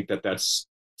I think that that's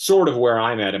sort of where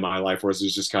I'm at in my life, where it's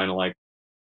just kind of like,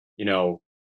 you know,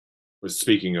 was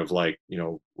speaking of like,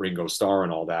 Ringo Starr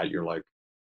and all that, you're like,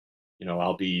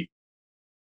 I'll be,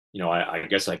 I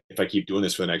guess like if I keep doing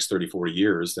this for the next 30, 40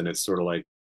 years, then it's sort of like,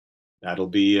 that'll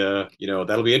be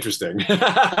interesting.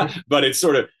 But it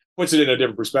sort of puts it in a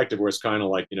different perspective where it's kind of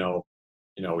like,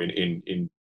 in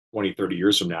 20, 30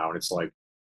 years from now. And it's like,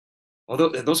 oh,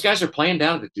 those guys are playing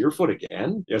down at the Deerfoot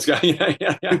again. Yes, yeah.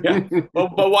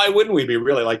 But why wouldn't we be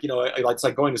really like, it's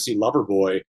like going to see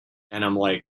Loverboy, and I'm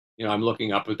like, I'm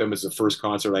looking up at them as the first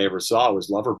concert I ever saw was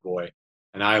Loverboy,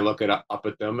 and I look up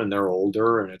at them and they're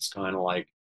older, and it's kind of like,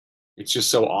 it's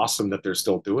just so awesome that they're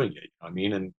still doing it. I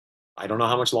mean, and I don't know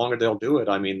how much longer they'll do it.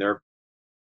 I mean,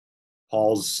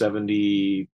 Paul's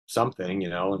 70 something,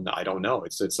 and I don't know.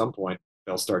 It's at some point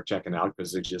they'll start checking out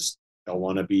because they'll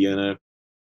want to be on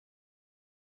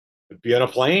a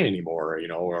plane anymore,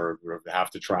 or have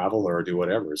to travel or do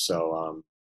whatever. So,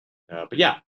 but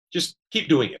yeah, just keep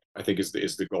doing it. I think is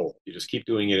the goal. You just keep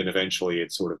doing it, and eventually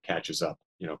it sort of catches up.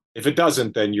 If it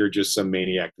doesn't, then you're just some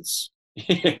maniac that's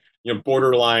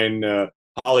borderline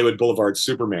Hollywood Boulevard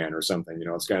Superman or something.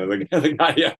 It's kind of the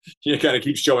guy. Yeah, you kind of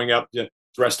keep showing up.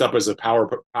 Dressed up as a Power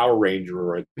Ranger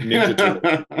or a Ninja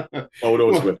Turtle,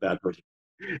 photos Well, with that person.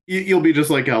 you'll be just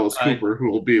like Alice Cooper, who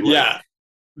will be like Yeah,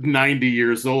 90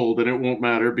 years old, and it won't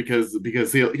matter because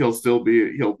he'll still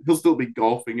be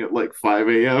golfing at like 5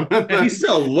 a.m. And he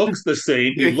still looks the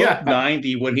same. He looked Yeah,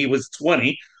 90 when he was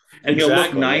 20, and he'll look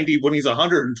exactly. Yeah. 90 when he's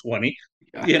 120.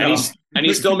 yeah. You And know,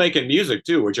 he's still making music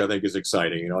too, which I think is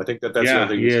exciting. I think that that's the yeah,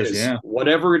 other thing he is. is Yeah,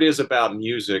 whatever it is about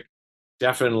music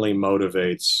definitely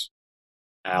motivates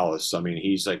Alice. I mean,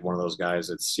 he's like one of those guys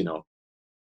that's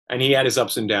and he had his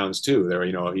ups and downs too. There,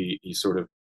 he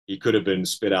could have been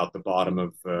spit out the bottom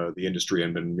of the industry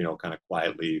and been kind of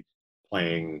quietly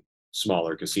playing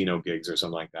smaller casino gigs or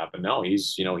something like that. But no,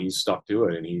 he's stuck to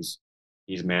it, and he's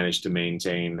managed to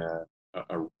maintain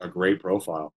a great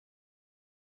profile.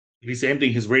 he's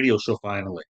ending his radio show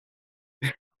finally.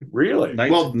 Really?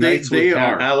 Nights, Well, they nights with they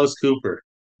are Alice Cooper.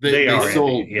 they They they are ending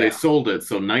sold it. they Yeah, sold it,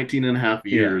 so 19 and a half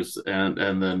yeah. years, and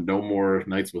then no more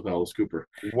Nights with Alice Cooper.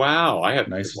 Wow,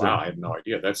 Nice for wow, them. I had no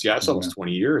idea. That's Yeah. almost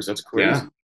 20 years. That's Yeah. crazy.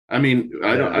 I mean,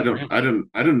 I don't, Yeah. I Good for don't, him. I don't,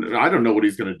 I don't, I don't know what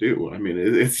he's gonna do. I mean,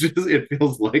 it's just, it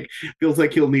feels like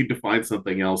he'll need to find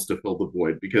something else to fill the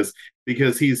void because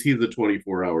he's a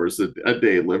 24 hours a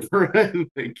day liver. I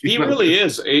think, He really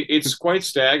is. It's quite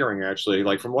staggering, actually.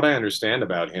 Like from what I understand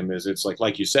about him, is it's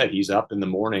like you said, he's up in the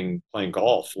morning playing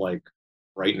golf, like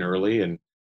bright and early,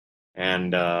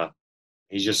 and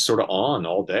he's just sort of on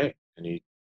all day, and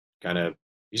kind of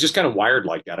he's just kind of wired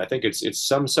like that. I think it's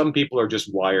some people are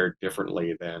just wired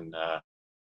differently than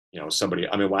somebody.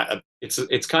 I mean,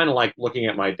 it's kind of like looking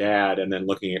at my dad and then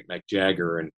looking at Mick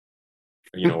Jagger and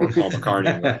or Paul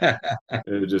McCartney. Like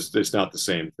it's not the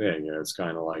same thing. It's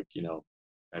kind of like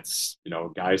that's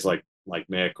guys like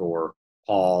Mick or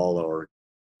Paul or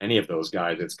any of those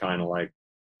guys. It's kind of like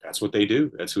that's what they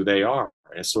do. That's who they are.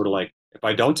 And it's sort of like if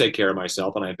I don't take care of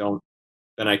myself and I don't,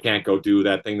 then I can't go do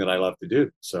that thing that I love to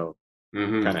do. So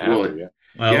kind of have Well, to, yeah.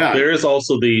 Well, yeah, there's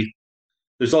also the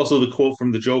quote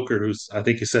from the Joker, who's I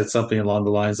think he said something along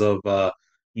the lines of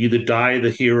 "You either die the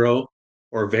hero,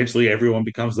 or eventually everyone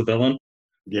becomes the villain."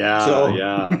 Yeah, So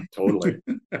yeah, totally.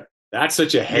 That's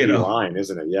such a You heavy know, line,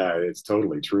 isn't it? Yeah, it's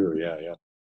totally true. Yeah, yeah.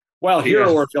 Well, hero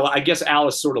yeah, or villain, I guess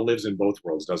Alice sort of lives in both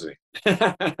worlds, doesn't he?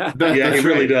 yeah, he That's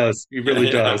really right. does. He really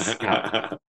does.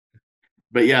 Yeah.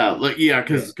 But yeah, like yeah, Yeah.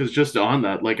 because just on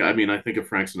that, like I mean, I think of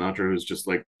Frank Sinatra, who's just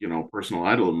like personal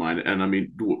idol of mine, and I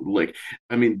mean, like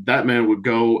I mean, that man would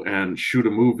go and shoot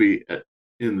a movie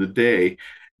in the day,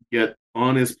 get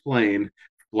on his plane,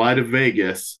 fly to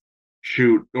Vegas,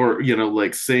 shoot, or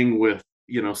like sing with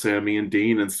Sammy and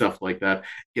Dean and stuff like that,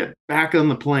 get back on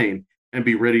the plane and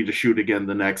be ready to shoot again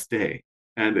the next day,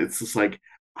 and it's just like,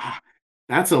 ah,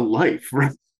 that's a life,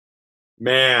 right?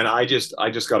 Man, I just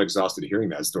got exhausted hearing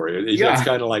that story. It's Yeah,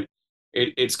 kind of like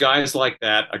it's guys like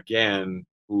that again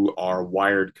who are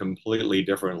wired completely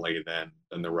differently than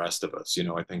the rest of us.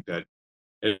 I think that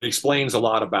it explains a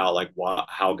lot about like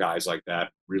how guys like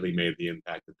that really made the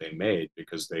impact that they made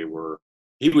because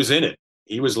he was in it.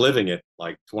 He was living it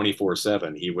like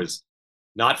 24/7. He was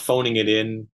not phoning it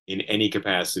in any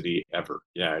capacity ever.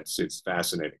 Yeah, it's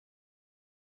fascinating.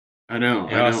 I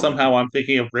know. Somehow I'm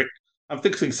thinking of Rick. I'm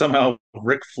thinking somehow of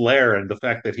Ric Flair and the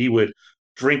fact that he would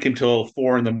drink until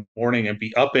 4 in the morning and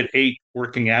be up at 8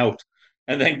 working out,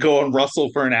 and then go and wrestle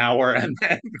for an hour and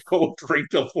then go drink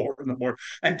till 4 in the morning,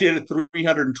 and did it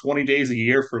 320 days a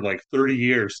year for like 30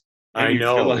 years. And I you're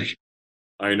know,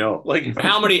 I know. like, But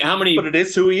how many but it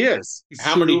is who he is. He's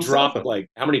how true to many himself.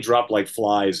 dropped like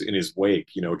flies in his wake,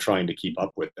 trying to keep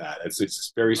up with that.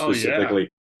 It's very Oh yeah. specifically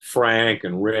Frank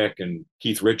and Rick and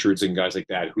Keith Richards and guys like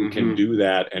that who can Hmm. do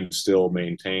that and still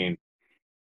maintain.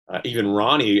 Even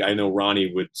Ronnie, I know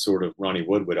Ronnie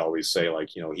Wood would always say like,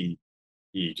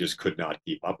 he just could not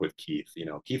keep up with Keith.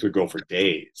 Keith would go for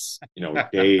days,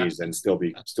 days and still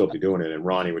be doing it, and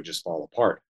Ronnie would just fall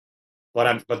apart.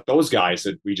 But those guys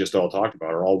that we just all talked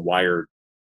about are all wired.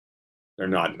 They're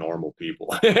not normal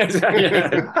people.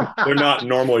 They're not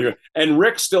normal. And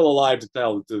Rick's still alive to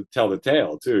tell the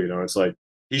tale too. It's like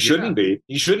he shouldn't Yeah. be.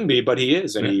 He shouldn't be, but he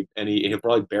is, and Yeah. he'll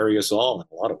probably bury us all in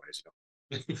a lot of ways.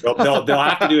 They'll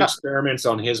have to do experiments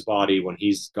on his body when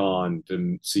he's gone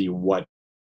to see what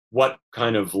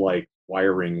kind of like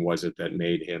wiring was it that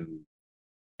made him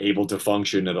able to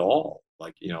function at all.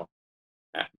 Like yeah,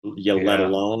 let Yeah.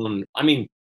 alone. I mean,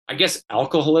 I guess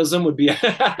alcoholism would be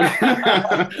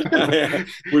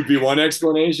would be one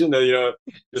explanation. That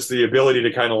just the ability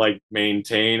to kind of like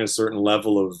maintain a certain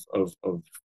level of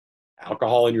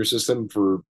alcohol in your system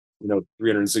for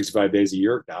 365 days a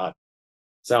year. God,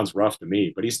 sounds rough to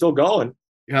me, but he's still going.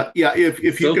 Yeah, yeah. It's If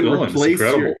you still can going. It's replace your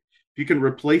incredible. if you can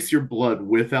replace your blood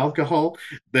with alcohol,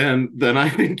 then I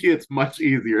think it's much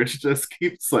easier to just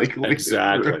keep cycling it through.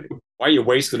 Exactly. Why are you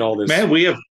wasting all this? Man, we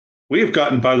have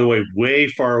gotten, by the way, way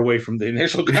far away from the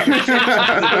initial conversation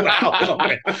on the new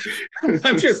album.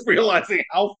 I'm just realizing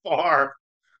how far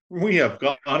we have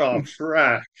gone off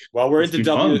track. Well, we're It's into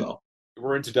been fun though.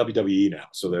 we're into WWE now,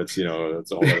 so that's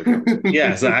all other conversation.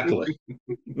 Yeah, exactly.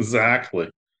 Exactly.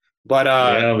 But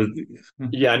Yeah.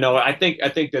 yeah, no, I think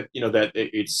that that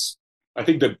it's I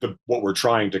think that what we're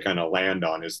trying to kind of land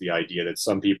on is the idea that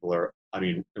some people are. I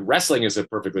mean, wrestling is a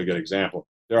perfectly good example.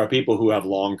 There are people who have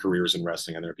long careers in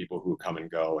wrestling, and there are people who come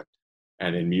and go.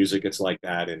 And in music, it's like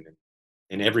that, and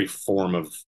in every form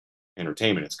of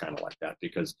entertainment, it's kind of like that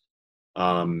because,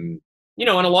 and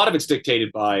a lot of it's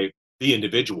dictated by the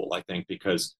individual. I think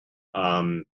because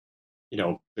um,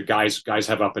 the guys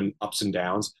have ups and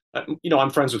downs. I'm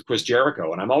friends with Chris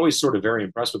Jericho, and I'm always sort of very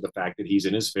impressed with the fact that he's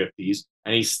in his 50s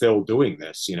and he's still doing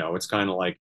this. It's kind of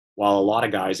like while a lot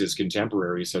of guys, his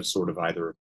contemporaries, have sort of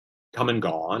either come and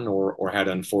gone or had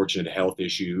unfortunate health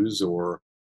issues or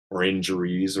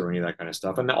injuries or any of that kind of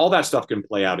stuff, and all that stuff can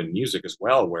play out in music as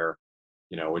well, where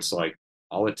it's like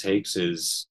all it takes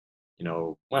is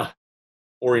well,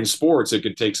 or in sports, it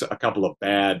could take a couple of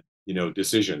bad,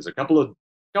 decisions, a couple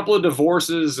of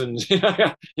divorces, and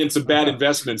and some bad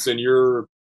investments, and you're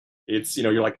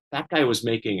like that guy was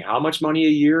making how much money a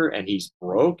year, and he's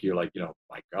broke. You're like,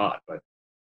 my God,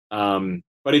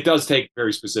 but it does take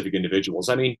very specific individuals.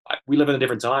 I mean, we live in a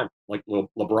different time. Like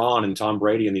LeBron and Tom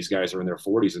Brady and these guys are in their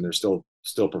 40s and they're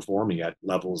still performing at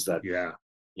levels that Yeah.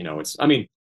 it's. I mean,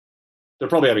 they're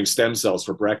probably having stem cells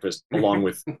for breakfast along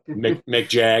with Mick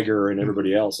Jagger and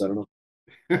everybody else. I don't know.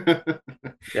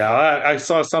 Yeah. I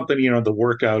saw something, the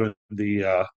workout and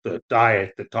the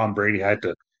diet that Tom Brady had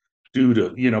to do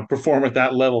to, perform at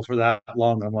that level for that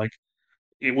long. I'm like,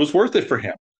 it was worth it for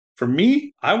him. For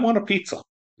me, I want a pizza.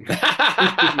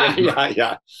 Yeah,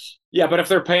 yeah, yeah. But if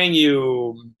they're paying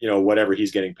you, whatever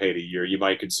he's getting paid a year, you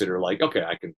might consider like, okay,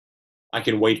 I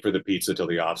can wait for the pizza till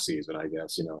the off season, I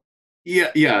guess.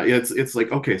 Yeah, yeah. It's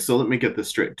like, okay, so let me get this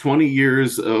straight. 20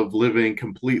 years of living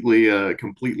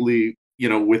completely,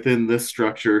 within this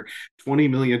structure, $20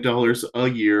 million a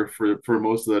year for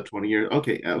most of that 20 years.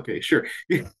 Okay, sure.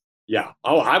 Yeah.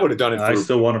 Oh, I would have done it I for.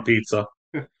 still want a pizza.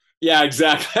 Yeah,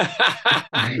 exactly.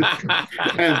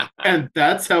 And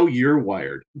that's how you're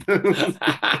wired.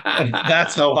 And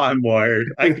that's how I'm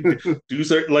wired. I can do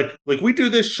certain like we do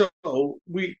this show.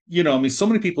 I mean, so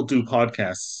many people do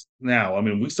podcasts now. I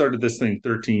mean, we started this thing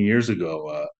 13 years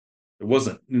ago. It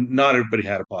wasn't not everybody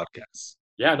had a podcast.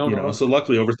 Yeah, no, no, no. So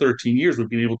luckily over 13 years we've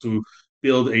been able to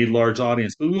build a large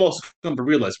audience. But we've also come to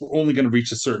realize we're only going to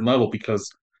reach a certain level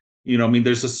because, I mean,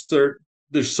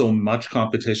 there's so much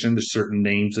competition. There's certain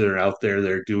names that are out there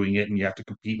that are doing it, and you have to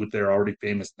compete with their already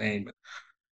famous name.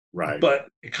 Right. But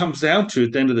it comes down to,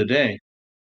 at the end of the day,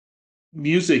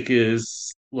 music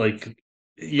is like,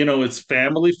 it's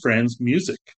family, friends,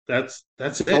 music. That's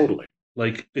it. Totally.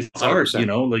 Like it's art,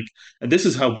 100%. like, and this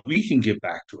is how we can give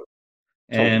back to it.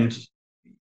 Totally. And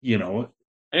you know,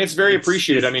 And it's very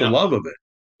appreciated. I it's mean, the love of it.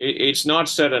 it's not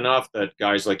said enough that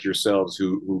guys like yourselves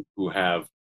who have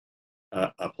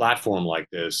a platform like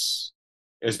this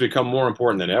has become more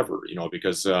important than ever.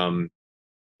 Because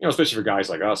especially for guys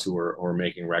like us who are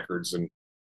making records, and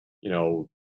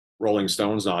Rolling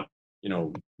Stone's not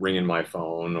ringing my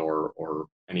phone or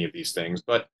any of these things,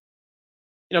 but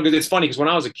because it's funny because when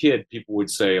I was a kid, people would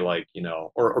say like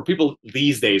or people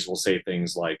these days will say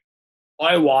things like,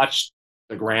 I watched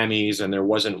the Grammys and there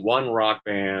wasn't one rock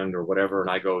band or whatever. And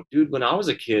I go, dude, when I was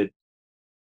a kid,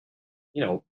 you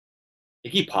know,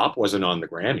 Iggy Pop wasn't on the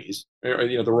Grammys. The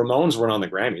Ramones weren't on the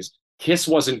Grammys. Kiss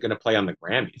wasn't going to play on the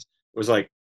Grammys. It was like,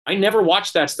 I never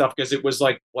watched that stuff because it was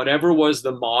like whatever was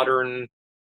the modern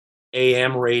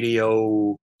AM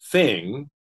radio thing.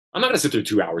 I'm not going to sit through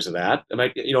 2 hours of that. I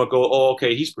might, go, oh,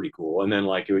 okay, he's pretty cool. And then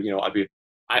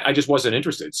I just wasn't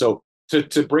interested. So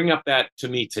to bring up that to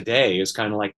me today is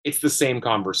kind of like, it's the same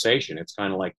conversation. It's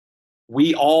kind of like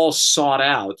we all sought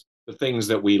out the things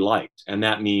that we liked. And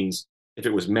that means if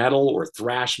it was metal or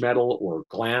thrash metal or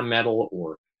glam metal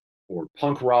or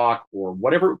punk rock or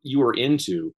whatever you were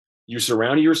into, you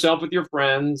surrounded yourself with your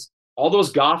friends. All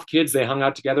those goth kids, they hung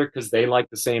out together because they like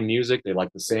the same music, they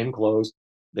like the same clothes,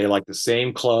 they like the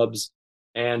same clubs,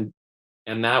 and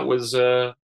that was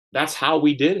that's how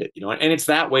we did it, and it's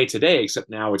that way today, except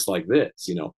now it's like this.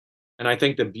 And I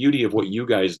think the beauty of what you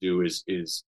guys do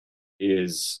is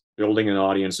building an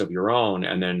audience of your own,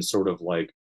 and then sort of like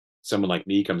someone like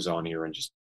me comes on here and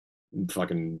just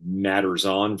fucking natters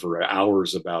on for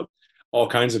hours about all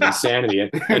kinds of insanity.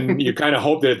 And you kind of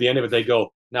hope that at the end of it, they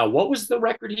go, now, what was the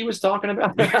record he was talking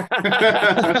about?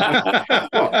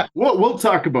 well, we'll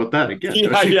talk about that again.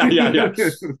 Yeah.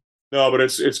 No, but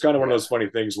it's kind of one of those funny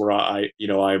things where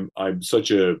I'm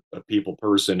such a people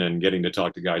person, and getting to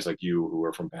talk to guys like you who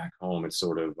are from back home, it's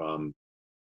sort of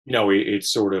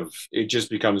it just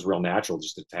becomes real natural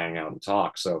just to hang out and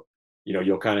talk. So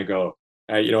you'll kind of go,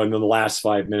 and then the last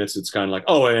 5 minutes, it's kind of like,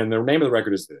 oh, and the name of the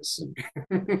record is this, and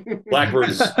Blackbird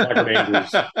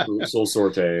Angels, Soul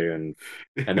Sorte, and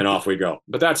then off we go.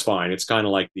 But that's fine. It's kind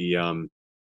of like the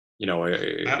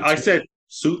I said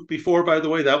suit before, by the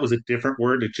way. That was a different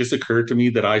word. It just occurred to me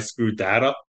that I screwed that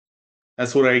up.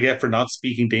 That's what I get for not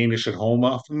speaking Danish at home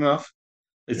often enough.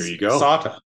 It's there you go.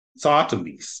 Sata.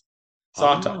 Satamis.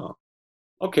 Sata.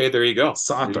 Okay, there you go.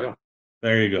 Sata.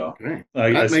 There you go. Okay.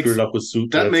 I screwed up with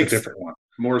suit. That makes a different one.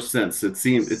 More sense. It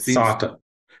seems Sata.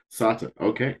 Sata.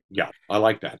 Okay. Yeah, I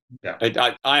like that. Yeah.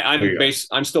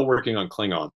 I'm still working on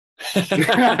Klingon.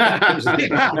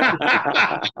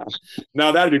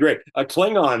 Now that'd be great. A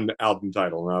Klingon album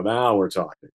title. Now we're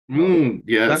talking.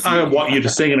 Yes. I want you to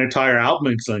sing an entire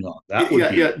album in Klingon. That would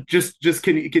be Just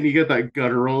can you get that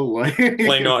guttural like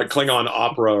Klingon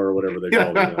opera or whatever they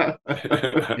call it?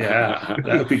 Yeah,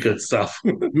 that would be good stuff.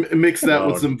 Mix that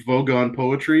with some Vogon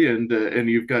poetry, and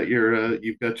you've got your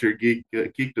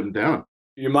geekdom down.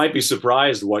 You might be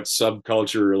surprised what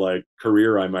subculture like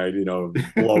career I might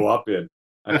blow up in.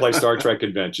 I play Star Trek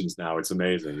conventions now. It's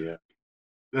amazing. Yeah.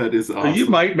 That is awesome. You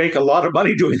might make a lot of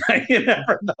money doing that. You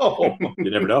never know. You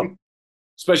never know.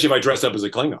 Especially if I dress up as a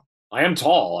Klingon. I am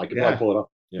tall. I can probably pull it up.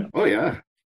 Yeah. Oh, yeah.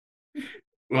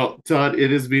 Well, Todd,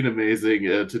 it has been amazing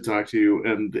to talk to you.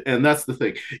 And that's the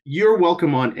thing. You're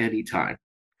welcome on anytime.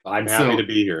 I'm happy to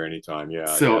be here anytime.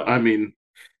 Yeah. So, I mean,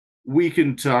 we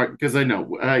can talk because I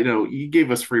know you gave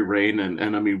us free reign,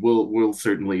 and I mean we'll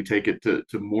certainly take it to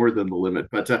more than the limit.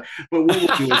 But what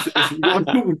we'll do is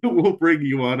we'll bring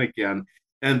you on again,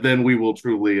 and then we will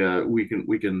truly we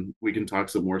can talk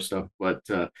some more stuff. But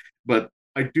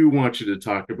I do want you to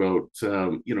talk about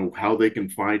how they can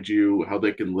find you, how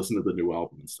they can listen to the new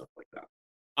album and stuff like that.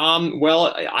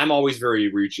 Well, I'm always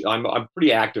very I'm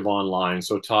pretty active online.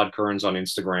 So Todd Kerns on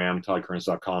Instagram,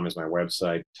 toddkerns.com is my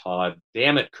website. Todd,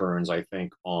 damn it, Kerns, I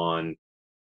think on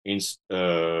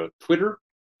Twitter,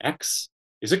 X.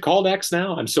 Is it called X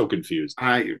now? I'm so confused.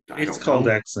 I It's don't called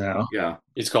know. X now, Yeah.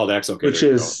 It's called X. Okay, which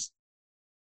there you go. is,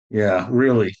 yeah,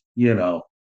 really,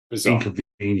 Bizarre.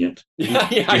 inconvenient. Yeah,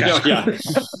 yeah, I Yeah. know. Yeah,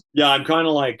 yeah. I'm kind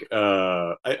of like,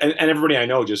 and everybody I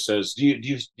know just says, do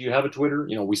you have a Twitter?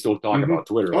 We still talk Hmm. about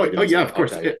Twitter, Oh, like, and oh it's yeah, like, of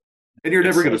course. okay, And you're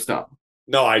never it's going to like, stop.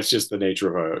 no, it's just the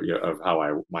nature of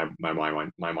how my mind's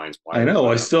I wired. know.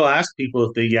 I But still ask people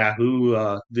if they Yahoo,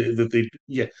 that they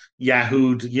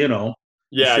Yahooed,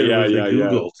 yeah, instead of yeah, if they yeah,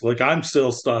 Googled. Like I'm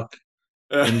still stuck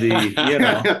in the,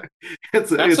 yeah.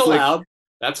 That's It's like allowed.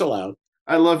 That's allowed.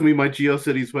 I love me my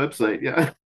GeoCities website.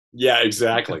 Yeah. Yeah,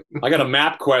 exactly. I got to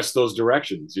map quest those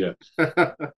directions. Yeah.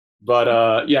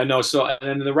 But yeah, no. So,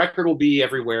 and the record will be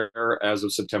everywhere as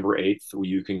of September 8th.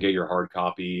 You can get your hard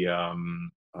copy.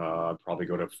 Probably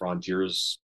go to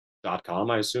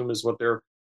frontiers.com, I assume is what their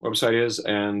website is.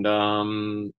 And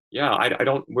yeah, I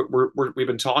don't, we've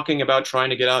been talking about trying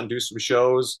to get out and do some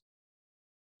shows,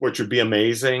 which would be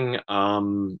amazing.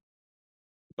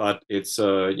 But it's,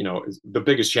 the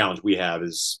biggest challenge we have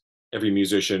is every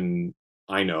musician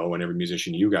I know and every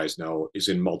musician you guys know is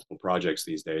in multiple projects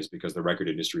these days because the record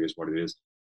industry is what it is.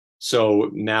 So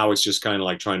now it's just kind of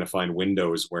like trying to find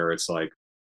windows where it's like,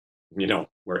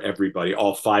 where everybody,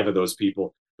 all five of those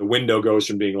people, the window goes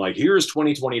from being like, here's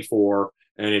 2024,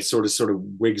 and it sort of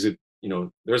wigs it,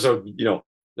 there's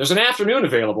an afternoon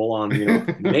available on,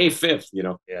 May 5th,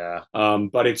 yeah.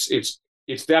 but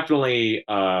it's definitely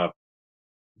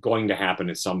going to happen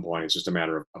at some point. It's just a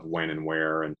matter of when and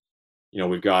where. And,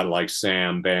 we've got like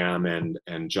Sam Bam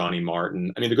and Johnny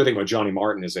Martin. I mean, the good thing about Johnny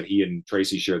Martin is that he and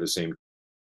Tracy share the same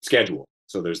schedule.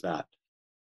 So there's that.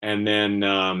 And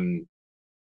then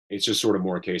it's just sort of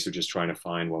more a case of just trying to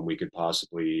find when we could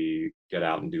possibly get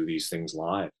out and do these things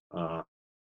live. But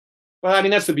I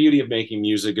mean, that's the beauty of making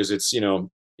music is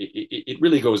it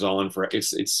really goes on for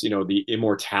it's the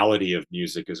immortality of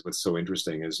music is what's so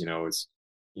interesting is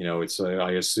it's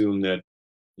I assume that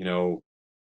you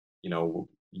know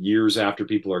years after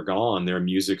people are gone their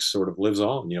music sort of lives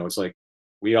on. It's like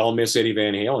we all miss Eddie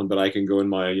Van Halen, but I can go in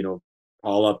my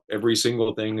call up every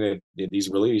single thing that he's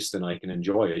released and I can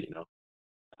enjoy it.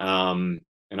 And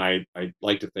I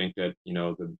like to think that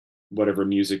the whatever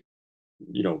music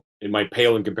it might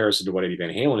pale in comparison to what Eddie Van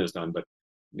Halen has done, but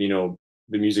you know,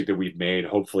 the music that we've made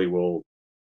hopefully will,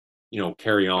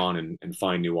 carry on and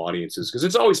find new audiences. Because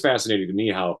it's always fascinating to me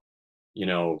how, you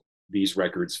know, these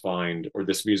records find or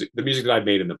the music that I've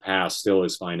made in the past still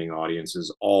is finding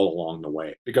audiences all along the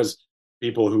way. Because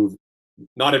people who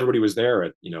not everybody was there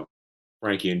at,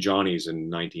 Frankie and Johnny's in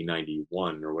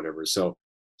 1991 or whatever. So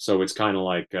it's kind of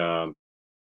like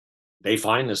they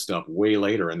find this stuff way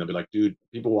later and they'll be like, dude,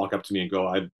 people walk up to me and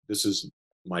go, this is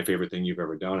my favorite thing you've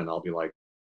ever done. And I'll be like,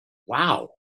 wow,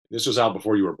 this was out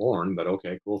before you were born, but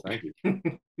okay, cool. Thank you.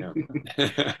 Yeah.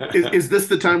 Is this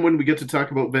the time when we get to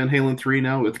talk about Van Halen 3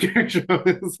 now with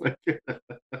Kerns? Like,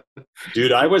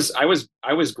 Dude, I was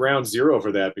ground zero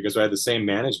for that because I had the same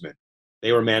management.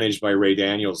 They were managed by Ray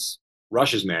Daniels,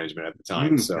 Rush's management at the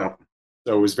time. So yeah.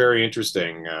 so it was very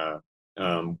interesting.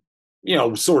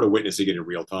 Sort of witnessing it in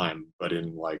real time, but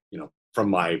in like, from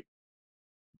my,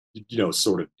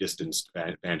 sort of distanced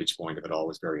vantage point of it all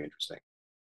was very interesting.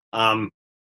 Um,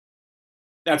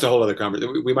 that's a whole other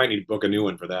conversation. We might need to book a new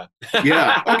one for that.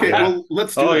 Yeah. Okay. Yeah. Well,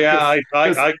 let's do Oh it. yeah.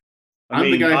 'Cause I I'm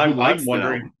the mean, guy who I'm likes the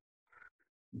wondering. album.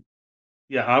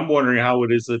 Yeah, I'm wondering how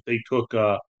it is that they took,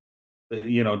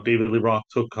 David Lee Roth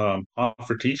took "Hot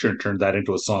for Teacher" and turned that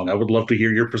into a song. I would love to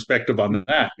hear your perspective on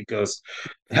that because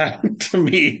that, to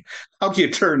me, how do you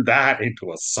turn that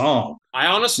into a song? I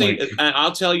honestly, Like, and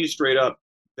I'll tell you straight up,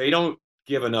 they don't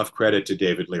give enough credit to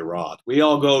David Lee Roth. We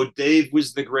all go, Dave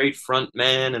was the great front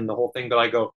man and the whole thing. But I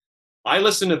go, I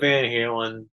listen to Van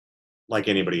Halen like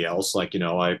anybody else. Like,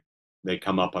 they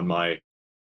come up on my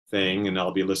thing and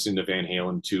I'll be listening to Van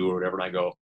Halen 2 or whatever. And I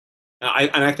go,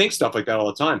 and I think stuff like that all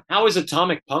the time. How is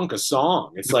Atomic Punk a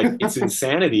song? It's like, it's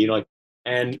insanity. Like,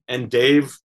 and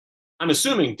Dave, I'm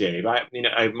assuming Dave, I mean,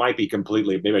 I might be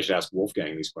completely, maybe I should ask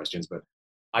Wolfgang these questions, but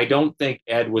I don't think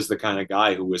Ed was the kind of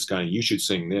guy who was kind of, you should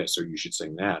sing this or you should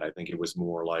sing that. I think it was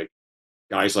more like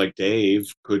guys like Dave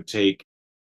could take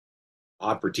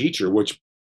Hot for Teacher, which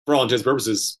for all intents and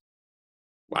purposes,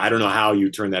 I don't know how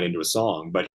you turn that into a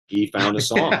song, but he found a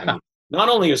song. And not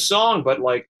only a song, but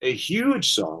like a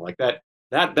huge song like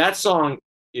that song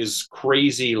is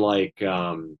crazy, like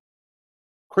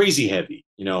crazy heavy,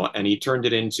 and he turned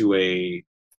it into an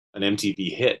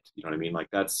MTV hit. You know what I mean? Like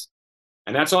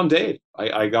And that's on Dave.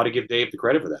 I got to give Dave the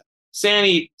credit for that.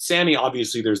 Sammy,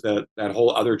 obviously, there's that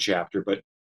whole other chapter, but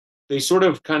they sort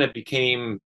of kind of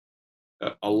became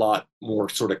a lot more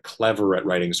sort of clever at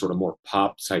writing sort of more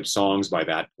pop type songs by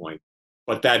that point.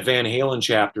 But that Van Halen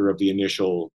chapter of the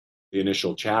initial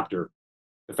chapter,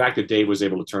 the fact that Dave was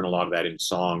able to turn a lot of that into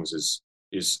songs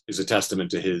is a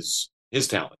testament to his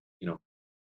talent, you know.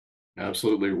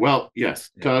 Absolutely. Well, yes,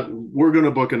 Todd, we're going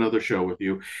to book another show with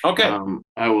you. Okay.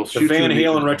 I will shoot the Van you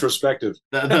Halen retrospective.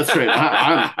 That's right.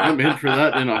 I'm in for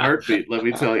that in a heartbeat. Let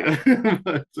me tell you.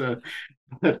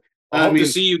 I hope to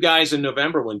see you guys in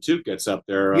November when Toot gets up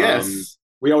there. Yes.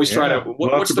 We always try to.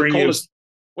 What's the coldest?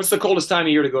 What's the coldest time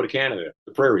of year to go to Canada?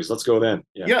 The prairies. Let's go then.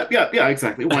 Yeah,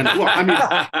 exactly. Why not? Well, I mean,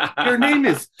 your name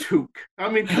is Took. I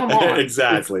mean, come on.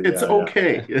 Exactly. It's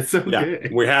okay. Yeah. It's okay. Yeah.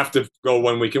 We have to go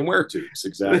when we can wear tubes.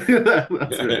 Exactly. That's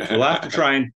right. We'll have to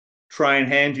try and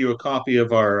hand you a copy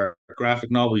of our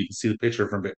graphic novel. You can see the picture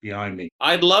from behind me.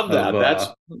 I'd love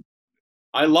that.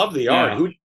 I love the art.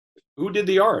 Who did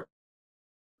the art?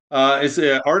 It's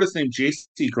an artist named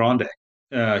J.C. Grande.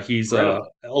 He's a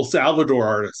El Salvador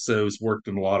artist, so he's worked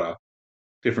in a lot of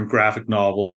different graphic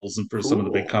novels and for some of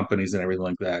the big companies and everything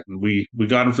like that. And we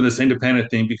got him for this independent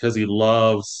thing because he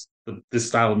loves this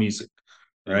style of music,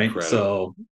 right? Incredible.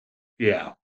 So, yeah,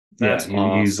 that's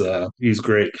awesome. He's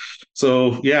great.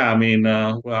 So, yeah, I mean,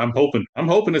 well, I'm hoping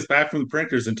it's back from the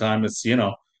printers in time. It's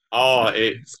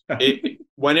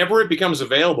whenever it becomes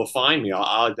available, find me.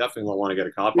 I'll definitely want to get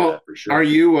a copy of that for sure. Are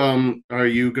you going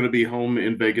to be home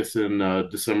in Vegas in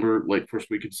December, like first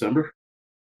week of December?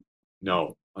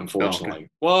 No, unfortunately.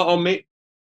 Oh, okay.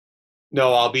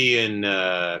 Well, I'll be in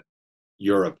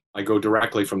Europe. I go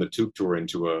directly from the Toot tour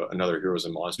into another Heroes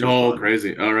and Monsters. Oh,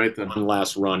 crazy! All right then. One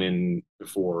last run in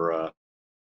before. All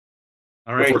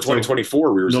right, before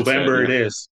 2024. We were November. It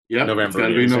is. Yeah, November. It's got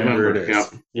to be November. It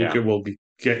is. Yeah. We'll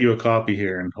get you a copy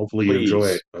here, and hopefully you enjoy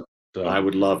it. But I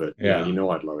would love it. Yeah, you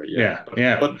know I'd love it. Yeah.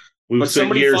 But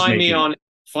somebody find me on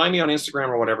Instagram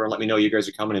or whatever, and let me know you guys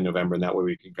are coming in November, and that way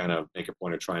we can kind of make a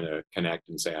point of trying to connect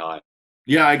and say hi.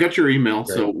 Yeah, I got your email,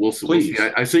 Great. so we'll see.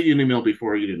 I sent you an email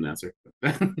before, you didn't answer.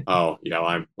 Oh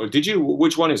yeah, did you?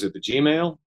 Which one is it? The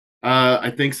Gmail? I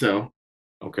think so.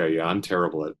 Okay, yeah, I'm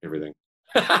terrible at everything.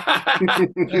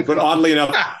 But oddly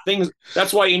enough,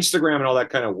 that's why Instagram and all that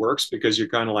kind of works, because you're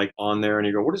kind of like on there and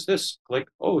you go, what is this? Click,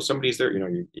 oh, somebody's there. You know,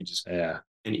 you just and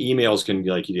emails can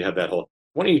be like, you have that whole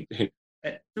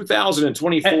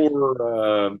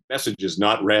 2024 messages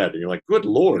not read, and you're like, good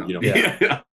Lord, you know.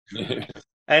 Yeah.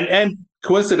 And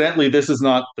coincidentally, this is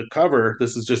not the cover.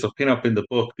 This is just a pinup in the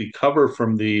book. The cover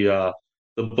from the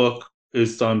book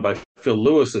is done by Phil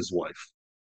Lewis's wife.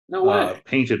 No way.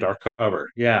 Painted our cover.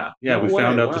 Yeah. We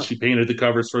found out that she painted the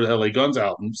covers for the LA Guns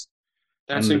albums.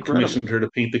 That's and incredible. Commissioned her to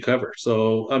paint the cover.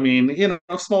 So, I mean,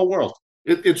 small world.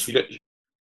 It's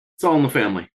all in the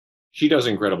family. She does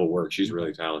incredible work. She's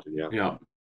really talented. Yeah.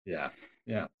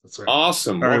 That's right.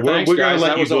 Awesome. All right, well, we're going to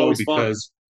let you go because,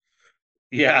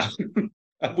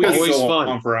 we could go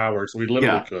on for hours. We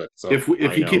literally could. So if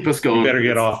you keep us going, you better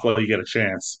get off while you get a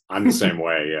chance. I'm the same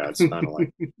way. Yeah, it's kind of like,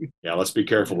 let's be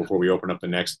careful before we open up the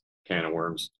next can of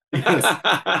worms. Yes.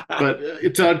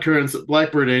 But Todd Kerns,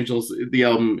 Blackbird Angels, the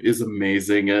album is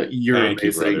amazing. You're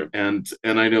amazing, and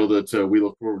I know that we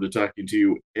look forward to talking to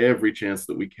you every chance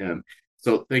that we can.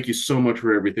 So thank you so much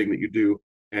for everything that you do,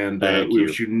 and we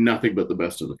wish you nothing but the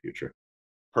best in the future.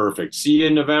 Perfect. See you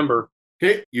in November.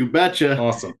 Okay, you betcha.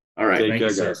 Awesome. All right. Take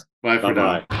care, guys. Bye for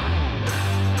now.